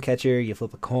 Pokemon Catcher, you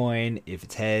flip a coin. If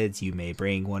it's heads, you may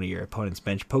bring one of your opponent's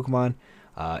bench Pokemon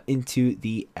into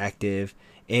the active.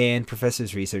 And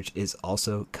Professor's Research is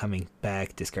also coming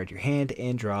back. Discard your hand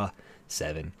and draw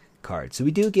 7 cards. So we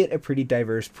do get a pretty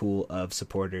diverse pool of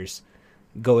supporters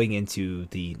going into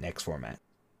the next format.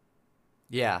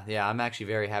 Yeah, I'm actually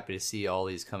very happy to see all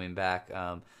these coming back.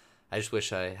 I just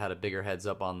wish I had a bigger heads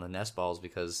up on the Nest Balls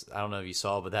because I don't know if you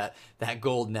saw, but that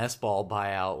gold Nest Ball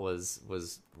buyout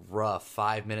was rough.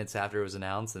 5 minutes after it was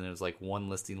announced, and it was like 1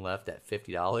 listing left at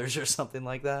 $50 or something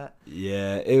like that.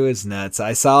 Yeah, it was nuts.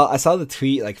 I saw the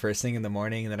tweet like first thing in the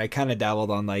morning, and then I kind of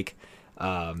dabbled on like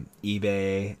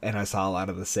eBay, and I saw a lot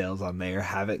of the sales on there.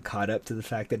 Haven't caught up to the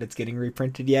fact that it's getting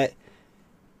reprinted yet,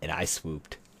 and I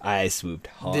swooped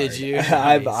hard. Did you?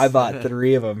 I bought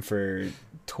 3 of them for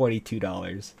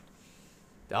 $22.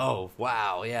 Oh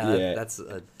wow, yeah. That's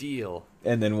a deal.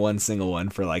 And then 1 single one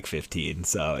for like 15.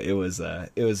 So it was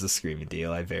a screaming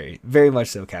deal. I very, very much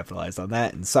so capitalized on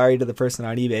that. And sorry to the person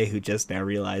on eBay who just now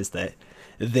realized that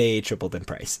they tripled in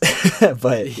price.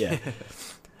 But yeah.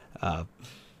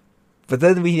 But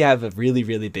then we have a really,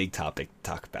 really big topic to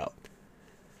talk about.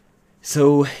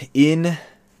 So in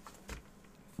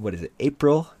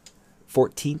April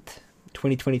 14th,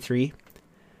 2023,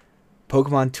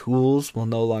 Pokemon tools will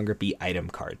no longer be item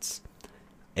cards.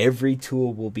 Every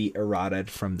tool will be errataed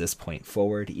from this point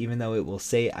forward, even though it will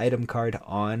say item card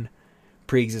on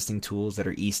pre-existing tools that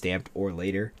are E-stamped or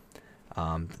later.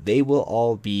 They will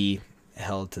all be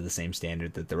held to the same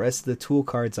standard that the rest of the tool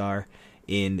cards are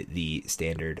in the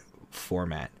standard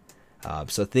format.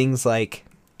 So things like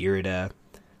Irida,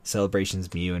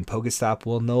 Celebrations Mew, and Pokestop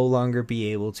will no longer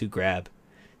be able to grab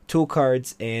tool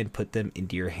cards and put them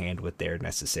into your hand with their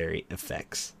necessary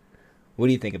effects. What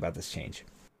do you think about this change?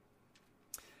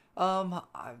 I'm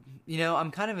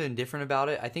kind of indifferent about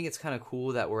it. I think it's kind of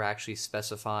cool that we're actually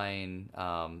specifying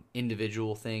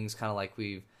individual things, kind of like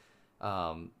we've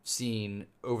seen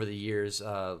over the years.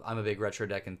 I'm a big retro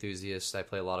deck enthusiast. I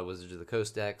play a lot of Wizards of the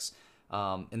Coast decks.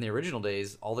 In the original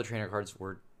days, all the trainer cards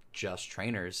were just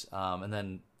trainers, and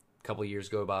then a couple years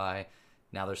go by.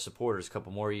 Now there's supporters. A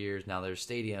couple more years. Now there's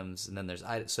stadiums, and then there's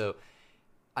items. So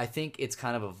I think it's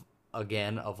kind of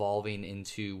again evolving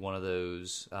into one of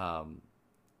those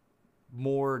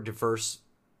more diverse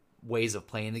ways of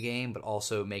playing the game, but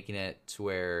also making it to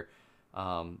where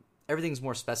everything's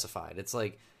more specified. It's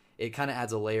like it kind of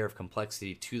adds a layer of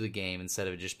complexity to the game instead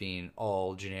of just being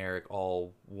all generic,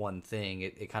 all one thing.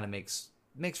 It kind of makes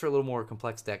for a little more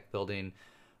complex deck building,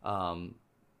 and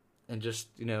just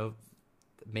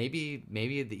maybe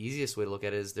the easiest way to look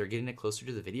at it is they're getting it closer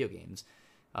to the video games.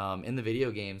 In the video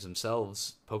games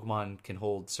themselves, Pokemon can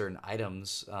hold certain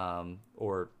items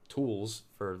or tools,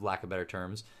 for lack of better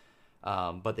terms,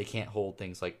 but they can't hold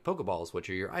things like Pokeballs, which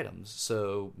are your items.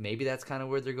 So maybe that's kind of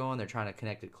where they're going. They're trying to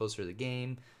connect it closer to the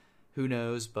game. Who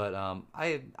knows? But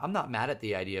I'm not mad at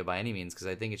the idea by any means, because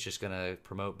I think it's just going to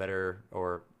promote better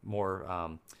or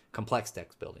more complex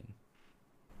deck building.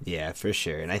 Yeah, for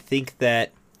sure. And I think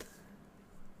that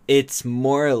it's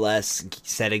more or less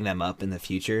setting them up in the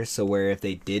future, so where if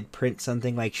they did print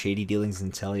something like Shady Dealings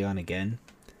and Teleon again,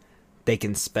 they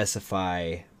can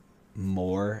specify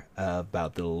more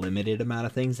about the limited amount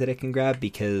of things that it can grab,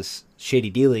 because Shady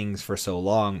Dealings for so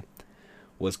long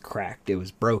was cracked. It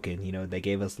was broken. They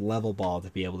gave us Level Ball to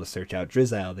be able to search out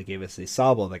Drizzile. They gave us a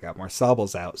Sobble that got more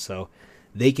Sobbles out, so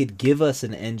they could give us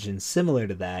an engine similar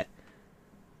to that,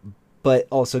 but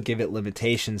also give it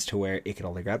limitations to where it can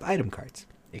only grab item cards.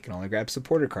 It can only grab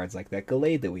supporter cards like that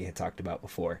Gallade that we had talked about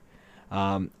before.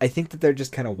 I think that they're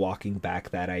just kind of walking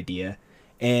back that idea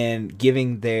and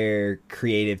giving their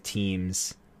creative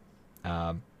teams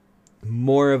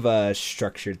more of a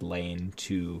structured lane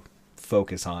to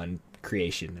focus on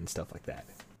creation and stuff like that.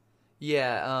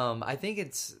 Yeah, I think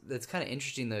it's kind of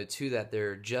interesting though too that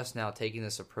they're just now taking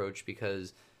this approach,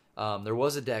 because there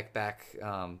was a deck back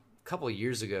a couple of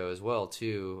years ago as well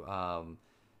too,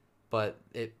 but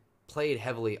it played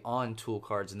heavily on tool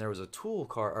cards, and there was a tool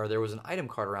card, or there was an item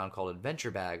card around called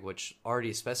Adventure Bag, which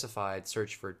already specified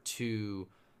search for 2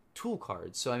 tool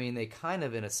cards. So I mean, they kind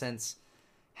of in a sense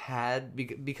had,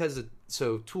 because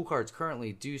so tool cards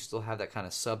currently do still have that kind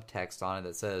of subtext on it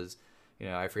that says,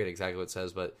 I forget exactly what it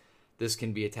says, but this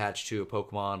can be attached to a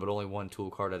Pokemon, but only 1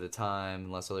 tool card at a time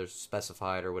unless others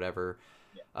specified or whatever.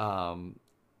 Yeah.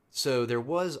 So there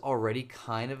was already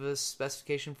kind of a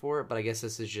specification for it, but I guess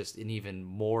this is just an even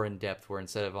more in-depth, where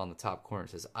instead of on the top corner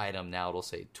it says item, now it'll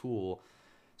say tool.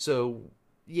 So,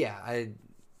 yeah, I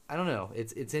don't know.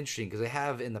 It's interesting, because they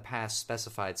have in the past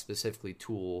specified specifically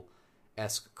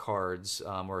tool-esque cards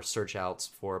or search-outs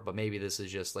for it, but maybe this is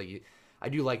just like... I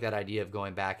do like that idea of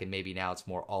going back, and maybe now it's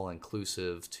more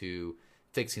all-inclusive to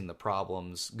fixing the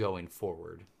problems going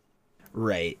forward.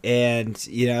 Right, and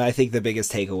I think the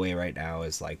biggest takeaway right now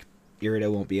is like Irida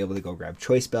won't be able to go grab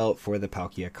Choice Belt for the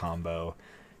Palkia combo.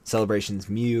 Celebrations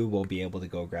Mew won't be able to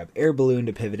go grab Air Balloon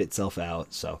to pivot itself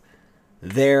out. So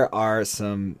there are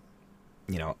some,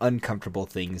 uncomfortable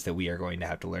things that we are going to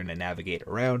have to learn to navigate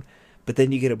around. But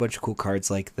then you get a bunch of cool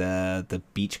cards like the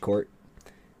Beach Court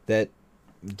that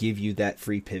give you that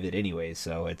free pivot anyway.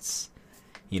 So it's...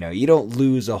 you don't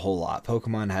lose a whole lot.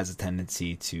 Pokemon has a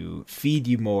tendency to feed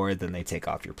you more than they take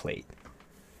off your plate.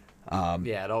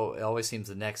 Yeah, it always seems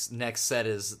the next set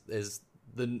is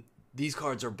these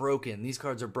cards are broken. These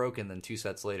cards are broken. Then 2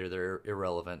 sets later, they're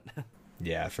irrelevant.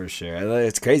 Yeah, for sure.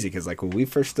 It's crazy, because like when we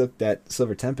first looked at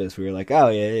Silver Tempest, we were like, oh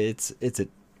yeah, it's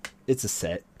a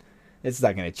set. It's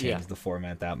not going to change the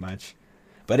format that much.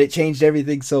 But it changed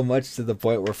everything so much to the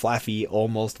point where Flaffy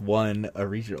almost won a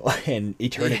regional, and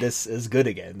Eternatus is good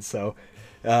again. So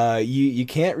you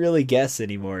can't really guess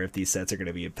anymore if these sets are going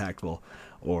to be impactful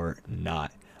or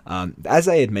not. As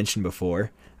I had mentioned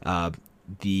before,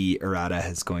 the errata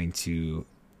is going to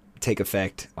take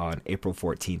effect on April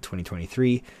 14th,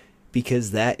 2023,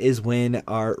 because that is when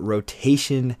our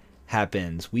rotation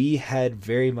happens. We had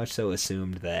very much so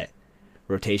assumed that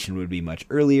rotation would be much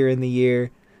earlier in the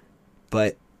year,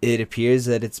 but it appears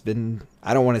that it's been,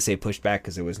 I don't want to say pushed back,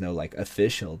 because there was no like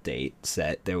official date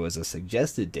set. There was a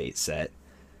suggested date set.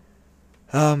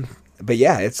 But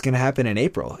yeah, it's going to happen in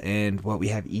April. And what we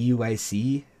have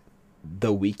EUIC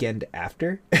the weekend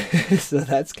after. So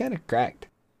that's kind of cracked.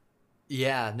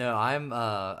 Yeah, no,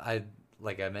 I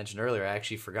like I mentioned earlier, I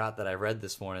actually forgot that I read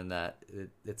this morning that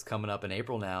it's coming up in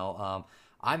April now.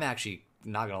 I'm actually,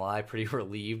 not gonna lie, pretty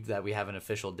relieved that we have an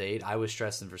official date. I was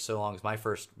stressing for so long because my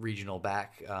first regional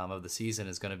back of the season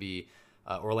is going to be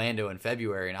Orlando in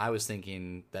February, and I was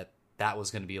thinking that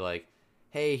was going to be like,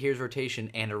 hey, here's rotation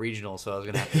and a regional, so I was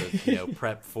going to have to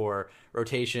prep for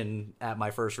rotation at my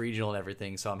first regional and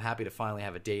everything. So I'm happy to finally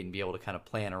have a date and be able to kind of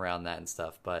plan around that and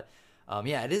stuff. But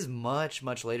yeah, it is much,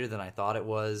 much later than I thought it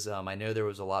was. I know there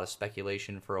was a lot of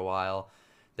speculation for a while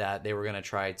that they were going to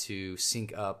try to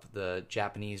sync up the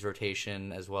Japanese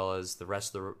rotation as well as the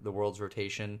rest of the world's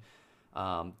rotation.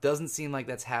 Doesn't seem like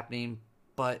that's happening,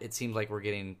 but it seems like we're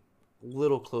getting a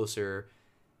little closer,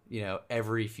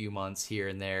 every few months here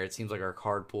and there. It seems like our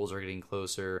card pools are getting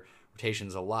closer.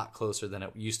 Rotation's a lot closer than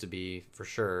it used to be, for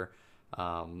sure.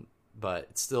 But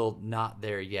it's still not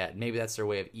there yet. Maybe that's their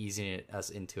way of easing us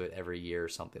into it every year or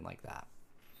something like that.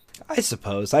 I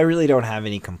suppose. I really don't have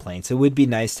any complaints. It would be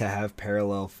nice to have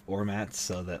parallel formats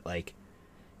so that, like,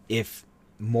 if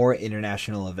more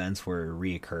international events were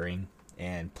reoccurring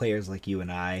and players like you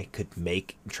and I could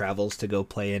make travels to go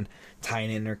play in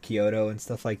Tainan or Kyoto and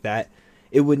stuff like that,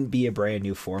 it wouldn't be a brand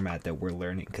new format that we're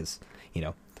learning because,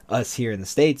 us here in the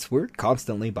States, we're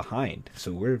constantly behind.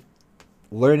 So we're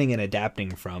learning and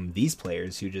adapting from these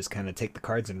players who just kind of take the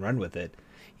cards and run with it.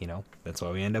 That's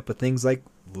why we end up with things like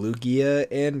Lugia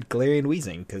and Galarian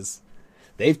Weezing, because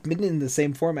they've been in the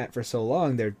same format for so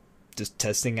long, they're just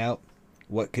testing out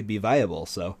what could be viable.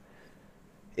 So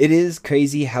it is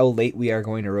crazy how late we are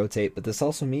going to rotate, but this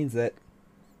also means that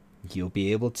you'll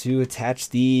be able to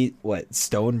attach the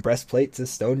stone breastplate to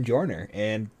stone Jorner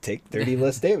and take 30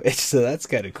 less damage. So that's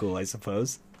kind of cool, I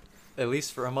suppose. At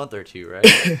least for a month or two, right?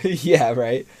 Yeah,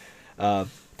 right.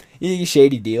 You can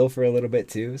shady deal for a little bit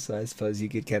too, so I suppose you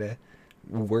could kind of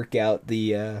work out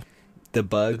the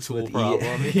bugs the with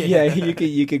problem. Yeah,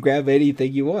 you could grab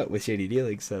anything you want with shady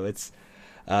dealing. So it's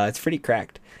pretty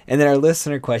cracked. And then our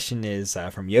listener question is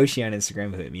from Yoshi on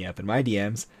Instagram, who hit me up in my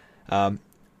DMs.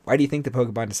 Why do you think the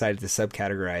Pokemon decided to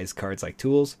subcategorize cards like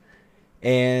tools?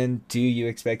 And do you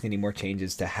expect any more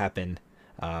changes to happen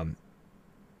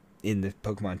in the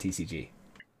Pokemon TCG?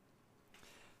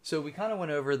 So we kind of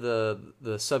went over the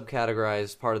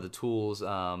subcategorized part of the tools,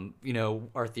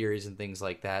 our theories and things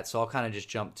like that. So I'll kind of just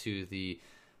jump to the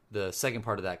second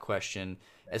part of that question.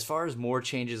 As far as more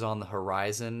changes on the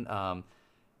horizon,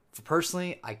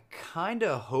 personally, I kind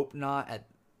of hope not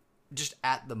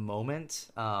at the moment.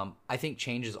 I think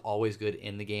change is always good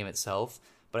in the game itself,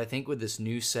 but I think with this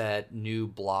new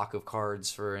block of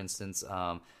cards, for instance,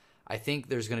 I think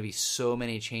there's going to be so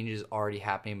many changes already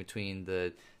happening between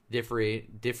the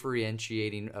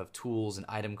differentiating of tools and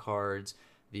item cards,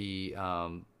 the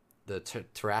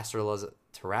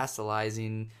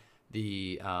terrestrializing,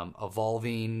 the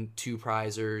evolving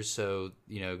two-prizers, so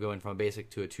going from a basic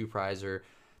to a two-prizer.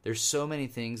 There's so many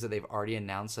things that they've already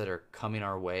announced that are coming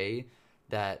our way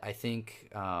that I think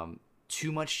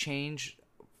too much change,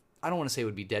 I don't want to say it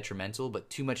would be detrimental, but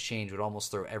too much change would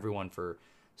almost throw everyone for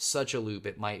such a loop.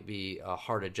 It might be a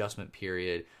hard adjustment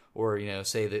period. Or,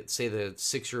 say the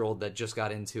 6-year-old that just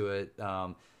got into it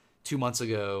 2 months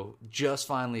ago, just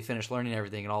finally finished learning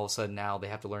everything, and all of a sudden now they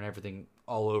have to learn everything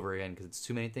all over again because it's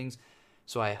too many things.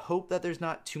 So I hope that there's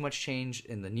not too much change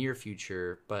in the near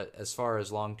future, but as far as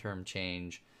long-term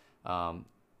change, I'm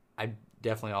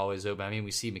definitely always open. I mean,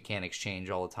 we see mechanics change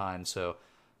all the time, so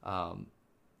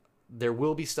there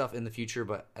will be stuff in the future,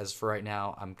 but as for right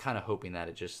now, I'm kind of hoping that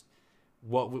it just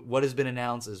what has been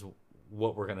announced is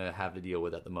what we're going to have to deal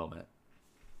with at the moment.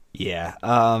 Yeah.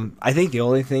 I think the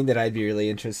only thing that I'd be really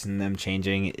interested in them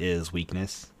changing is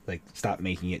weakness. Like, stop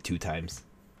making it 2 times.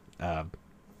 I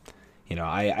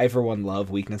for one love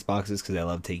weakness boxes because I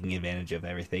love taking advantage of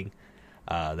everything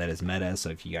that is meta. So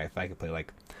if I could play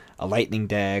like a lightning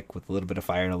deck with a little bit of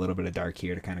fire and a little bit of dark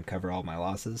here to kind of cover all my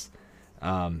losses,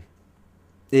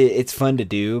 it's fun to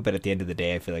do, but at the end of the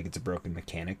day, I feel like it's a broken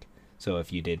mechanic. So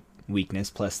if you did weakness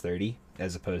plus 30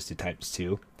 as opposed to times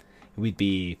 2, we'd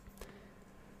be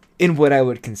in what I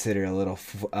would consider a little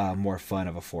more fun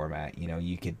of a format.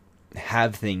 You could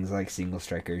have things like Single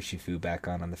Striker Shifu back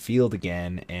on the field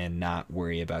again and not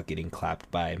worry about getting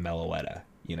clapped by Meloetta,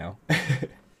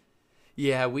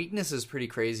 Yeah, weakness is pretty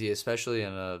crazy, especially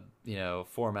in a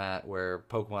format where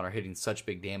Pokemon are hitting such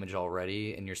big damage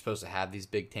already, and you're supposed to have these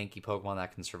big tanky Pokemon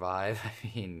that can survive. I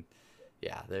mean,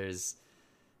 yeah,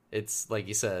 it's like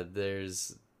you said,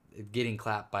 getting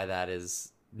clapped by that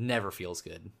never feels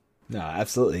good. No,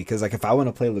 absolutely, because like if I want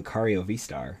to play Lucario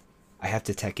V-Star, I have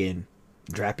to tech in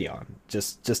Drapion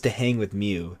just to hang with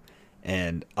Mew,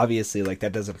 and obviously like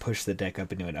that doesn't push the deck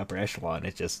up into an upper echelon.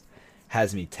 It just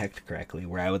has me teched correctly,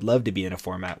 where I would love to be in a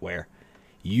format where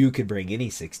you could bring any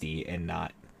 60 and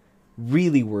not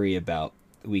really worry about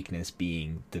weakness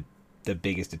being the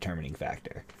biggest determining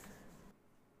factor.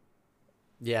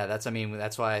 Yeah,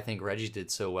 that's why I think Reggie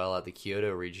did so well at the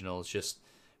Kyoto regionals, just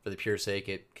for the pure sake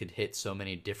it could hit so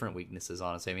many different weaknesses,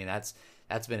 honestly. I mean, that's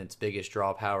been its biggest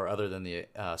draw power, other than the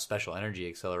special energy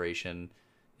acceleration,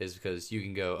 is because you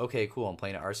can go, okay, cool, I'm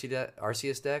playing an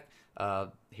Arceus deck.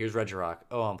 Here's Regirock.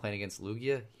 Oh, I'm playing against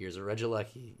Lugia. Here's a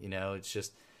Regieleki. It's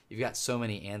just, you've got so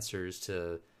many answers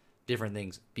to different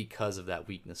things because of that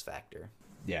weakness factor.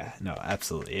 Yeah, no,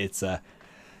 absolutely. It's a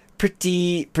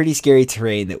pretty scary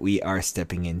terrain that we are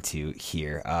stepping into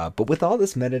here. But with all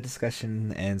this meta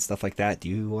discussion and stuff like that, do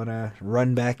you want to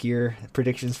run back your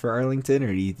predictions for Arlington,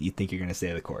 or do you think you're going to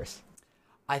stay the course?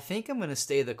 I think I'm going to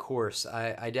stay the course.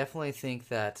 I definitely think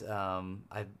that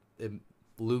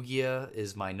Lugia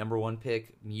is my number one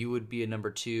pick. Mew would be a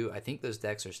number two. I think those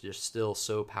decks are just still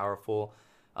so powerful.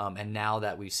 And now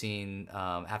that we've seen,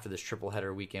 after this triple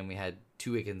header weekend we had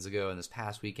 2 weekends ago and this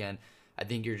past weekend, I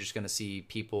think you're just going to see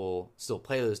people still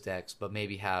play those decks, but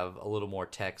maybe have a little more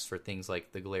text for things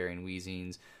like the Galarian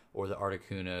Weezings or the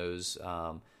Articunos,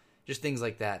 just things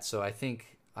like that. So I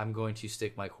think I'm going to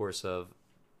stick my course of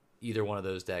either one of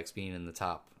those decks being in the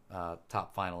top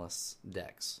finalists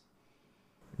decks.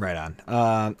 Right on.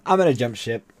 I'm going to jump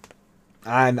ship.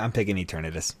 I'm picking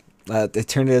Eternatus.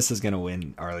 Eternatus is going to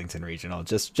win Arlington Regional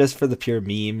just for the pure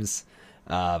memes.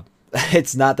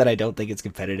 It's not that I don't think it's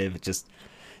competitive. It just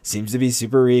seems to be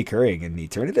super reoccurring, and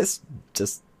Eternatus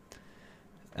just,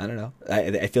 I don't know.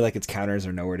 I feel like its counters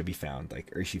are nowhere to be found.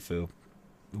 Like, Urshifu,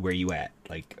 where you at?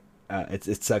 Like,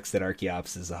 it sucks that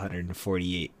Archeops is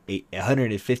 150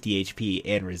 HP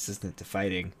and resistant to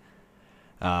fighting.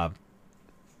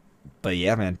 But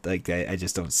yeah, man, like I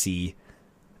just don't see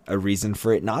a reason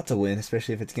for it not to win,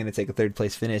 especially if it's going to take a third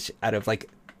place finish out of like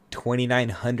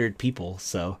 2,900 people.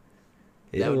 So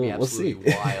that would be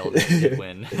absolutely wild if it did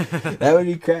win. That would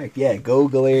be cracked. Yeah, go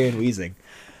Galarian Weezing.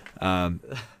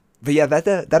 But yeah,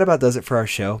 that about does it for our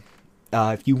show.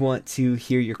 If you want to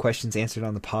hear your questions answered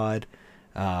on the pod,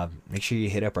 make sure you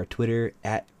hit up our Twitter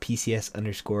at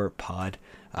PCS_pod.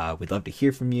 We'd love to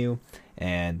hear from you,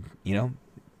 and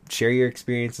share your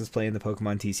experiences playing the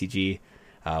Pokemon TCG,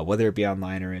 whether it be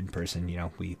online or in person.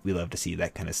 We love to see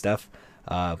that kind of stuff.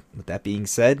 With that being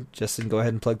said, Justin, go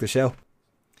ahead and plug the show.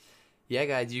 Yeah,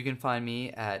 guys, you can find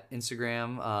me at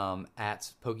Instagram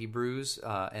at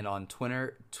PokeBrews, and on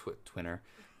Twitter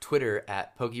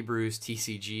at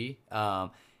PokeBrewsTCG.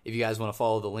 If you guys want to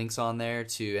follow the links on there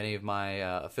to any of my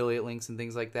affiliate links and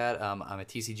things like that, I'm a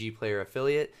TCG player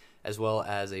affiliate, as well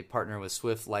as a partner with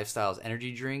Swift Lifestyles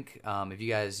Energy Drink. If you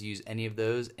guys use any of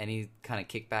those, any kind of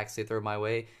kickbacks they throw my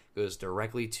way goes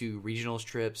directly to regionals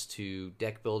trips, to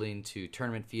deck building, to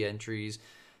tournament fee entries,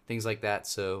 things like that.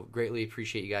 So greatly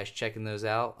appreciate you guys checking those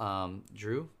out.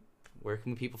 Drew, where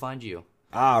can people find you?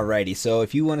 Alrighty, so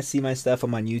if you want to see my stuff,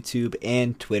 I'm on YouTube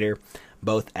and Twitter,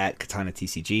 both at Katana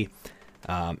TCG.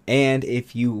 And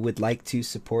if you would like to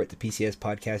support the PCS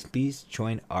podcast, please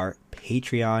join our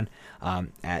Patreon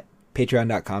at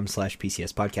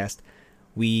patreon.com/PCS podcast.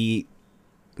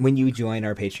 When you join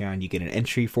our Patreon, you get an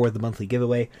entry for the monthly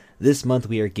giveaway. This month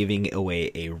we are giving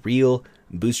away a real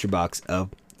booster box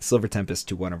of Silver Tempest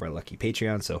to one of our lucky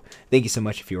Patreons. So thank you so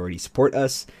much if you already support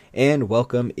us, and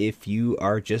welcome if you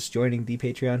are just joining the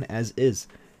Patreon as is.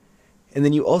 And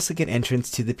then you also get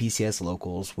entrance to the PCS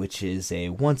Locals, which is a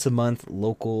once a month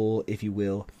local, if you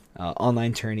will,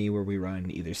 online tourney where we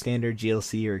run either standard,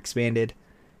 GLC, or expanded.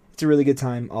 It's a really good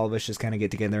time. All of us just kind of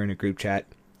get together in a group chat,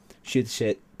 shoot the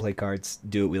shit, play cards,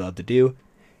 do what we love to do.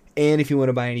 And if you want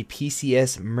to buy any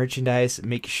PCS merchandise,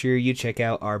 make sure you check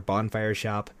out our Bonfire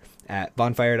shop at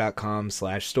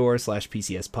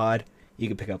bonfire.com/store/PCSpod. You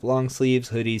can pick up long sleeves,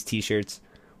 hoodies, t-shirts,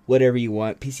 whatever you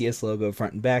want. PCS logo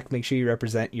front and back. Make sure you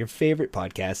represent your favorite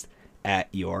podcast at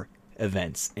your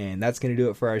events. And that's going to do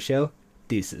it for our show.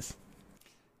 Deuces.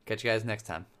 Catch you guys next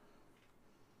time.